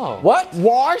 Oh. What?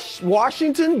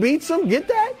 Washington beats them. Get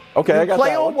that? Okay, I got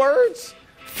Play that on one. words.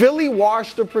 Philly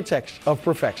washed of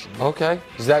perfection. Okay.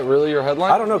 Is that really your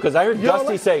headline? I don't know, because I heard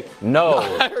Dusty say no.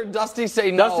 I heard Dusty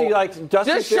say no. Dusty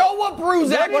Just show what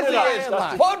Bruce actually is.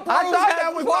 Put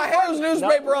Bruce's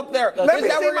newspaper up there. Let me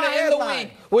that see we're my going to end the headline.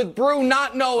 week with Brew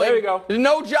not knowing. There you go.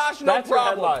 No Josh, no That's your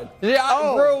problem. headline.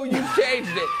 Yeah, Brew, you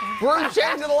changed it. Brew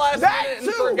changed it the last minute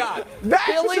and forgot.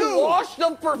 Philly washed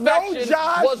of perfection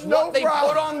was what they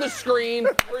put on the screen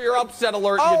for your upset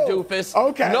alert, you doofus.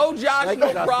 Okay. No Josh,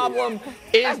 no problem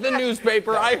is the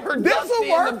newspaper. I heard Dusty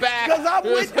in the back. Because I'm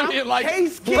with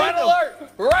Case Keenum. Red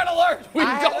alert! Red alert! We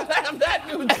don't have that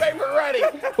newspaper ready.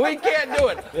 We can't do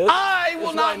it. I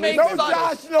will not make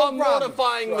such a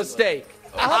mortifying mistake.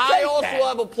 I also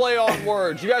have a play on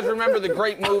words. You guys remember the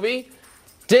great movie?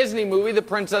 Disney movie, The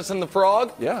Princess and the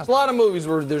Frog? Yeah. There's a lot of movies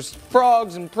where there's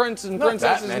frogs and princes and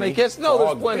princesses and they kiss. No,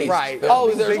 there's plenty. Right.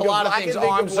 Oh, there's a lot of things. Oh,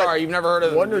 I'm sorry. You've never heard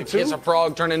of one or you kiss two? a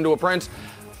frog, turn into a prince.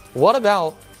 What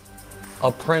about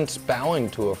a prince bowing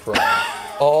to a frog?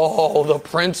 Oh, the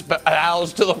prince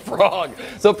bows to the frog.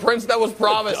 The prince that was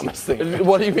promised.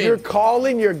 What do you mean? You're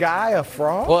calling your guy a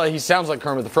fraud? Well, he sounds like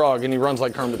Kermit the Frog, and he runs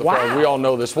like Kermit the Frog. We all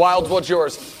know this. Wilds, what's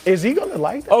yours? Is he going to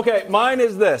like that? Okay, mine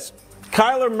is this.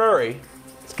 Kyler Murray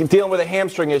is dealing with a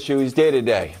hamstring issue. He's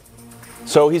day-to-day.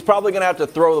 So he's probably going to have to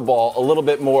throw the ball a little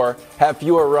bit more, have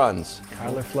fewer runs.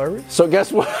 Kyler Fleury? So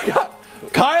guess what?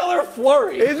 Kyler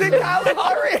Fleury. Is it Kyler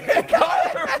Fleury?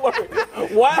 Kyler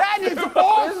Fleury. Wow. That is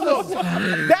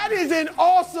awesome. That is an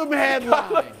awesome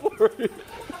headline.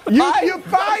 You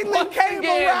finally came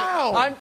around.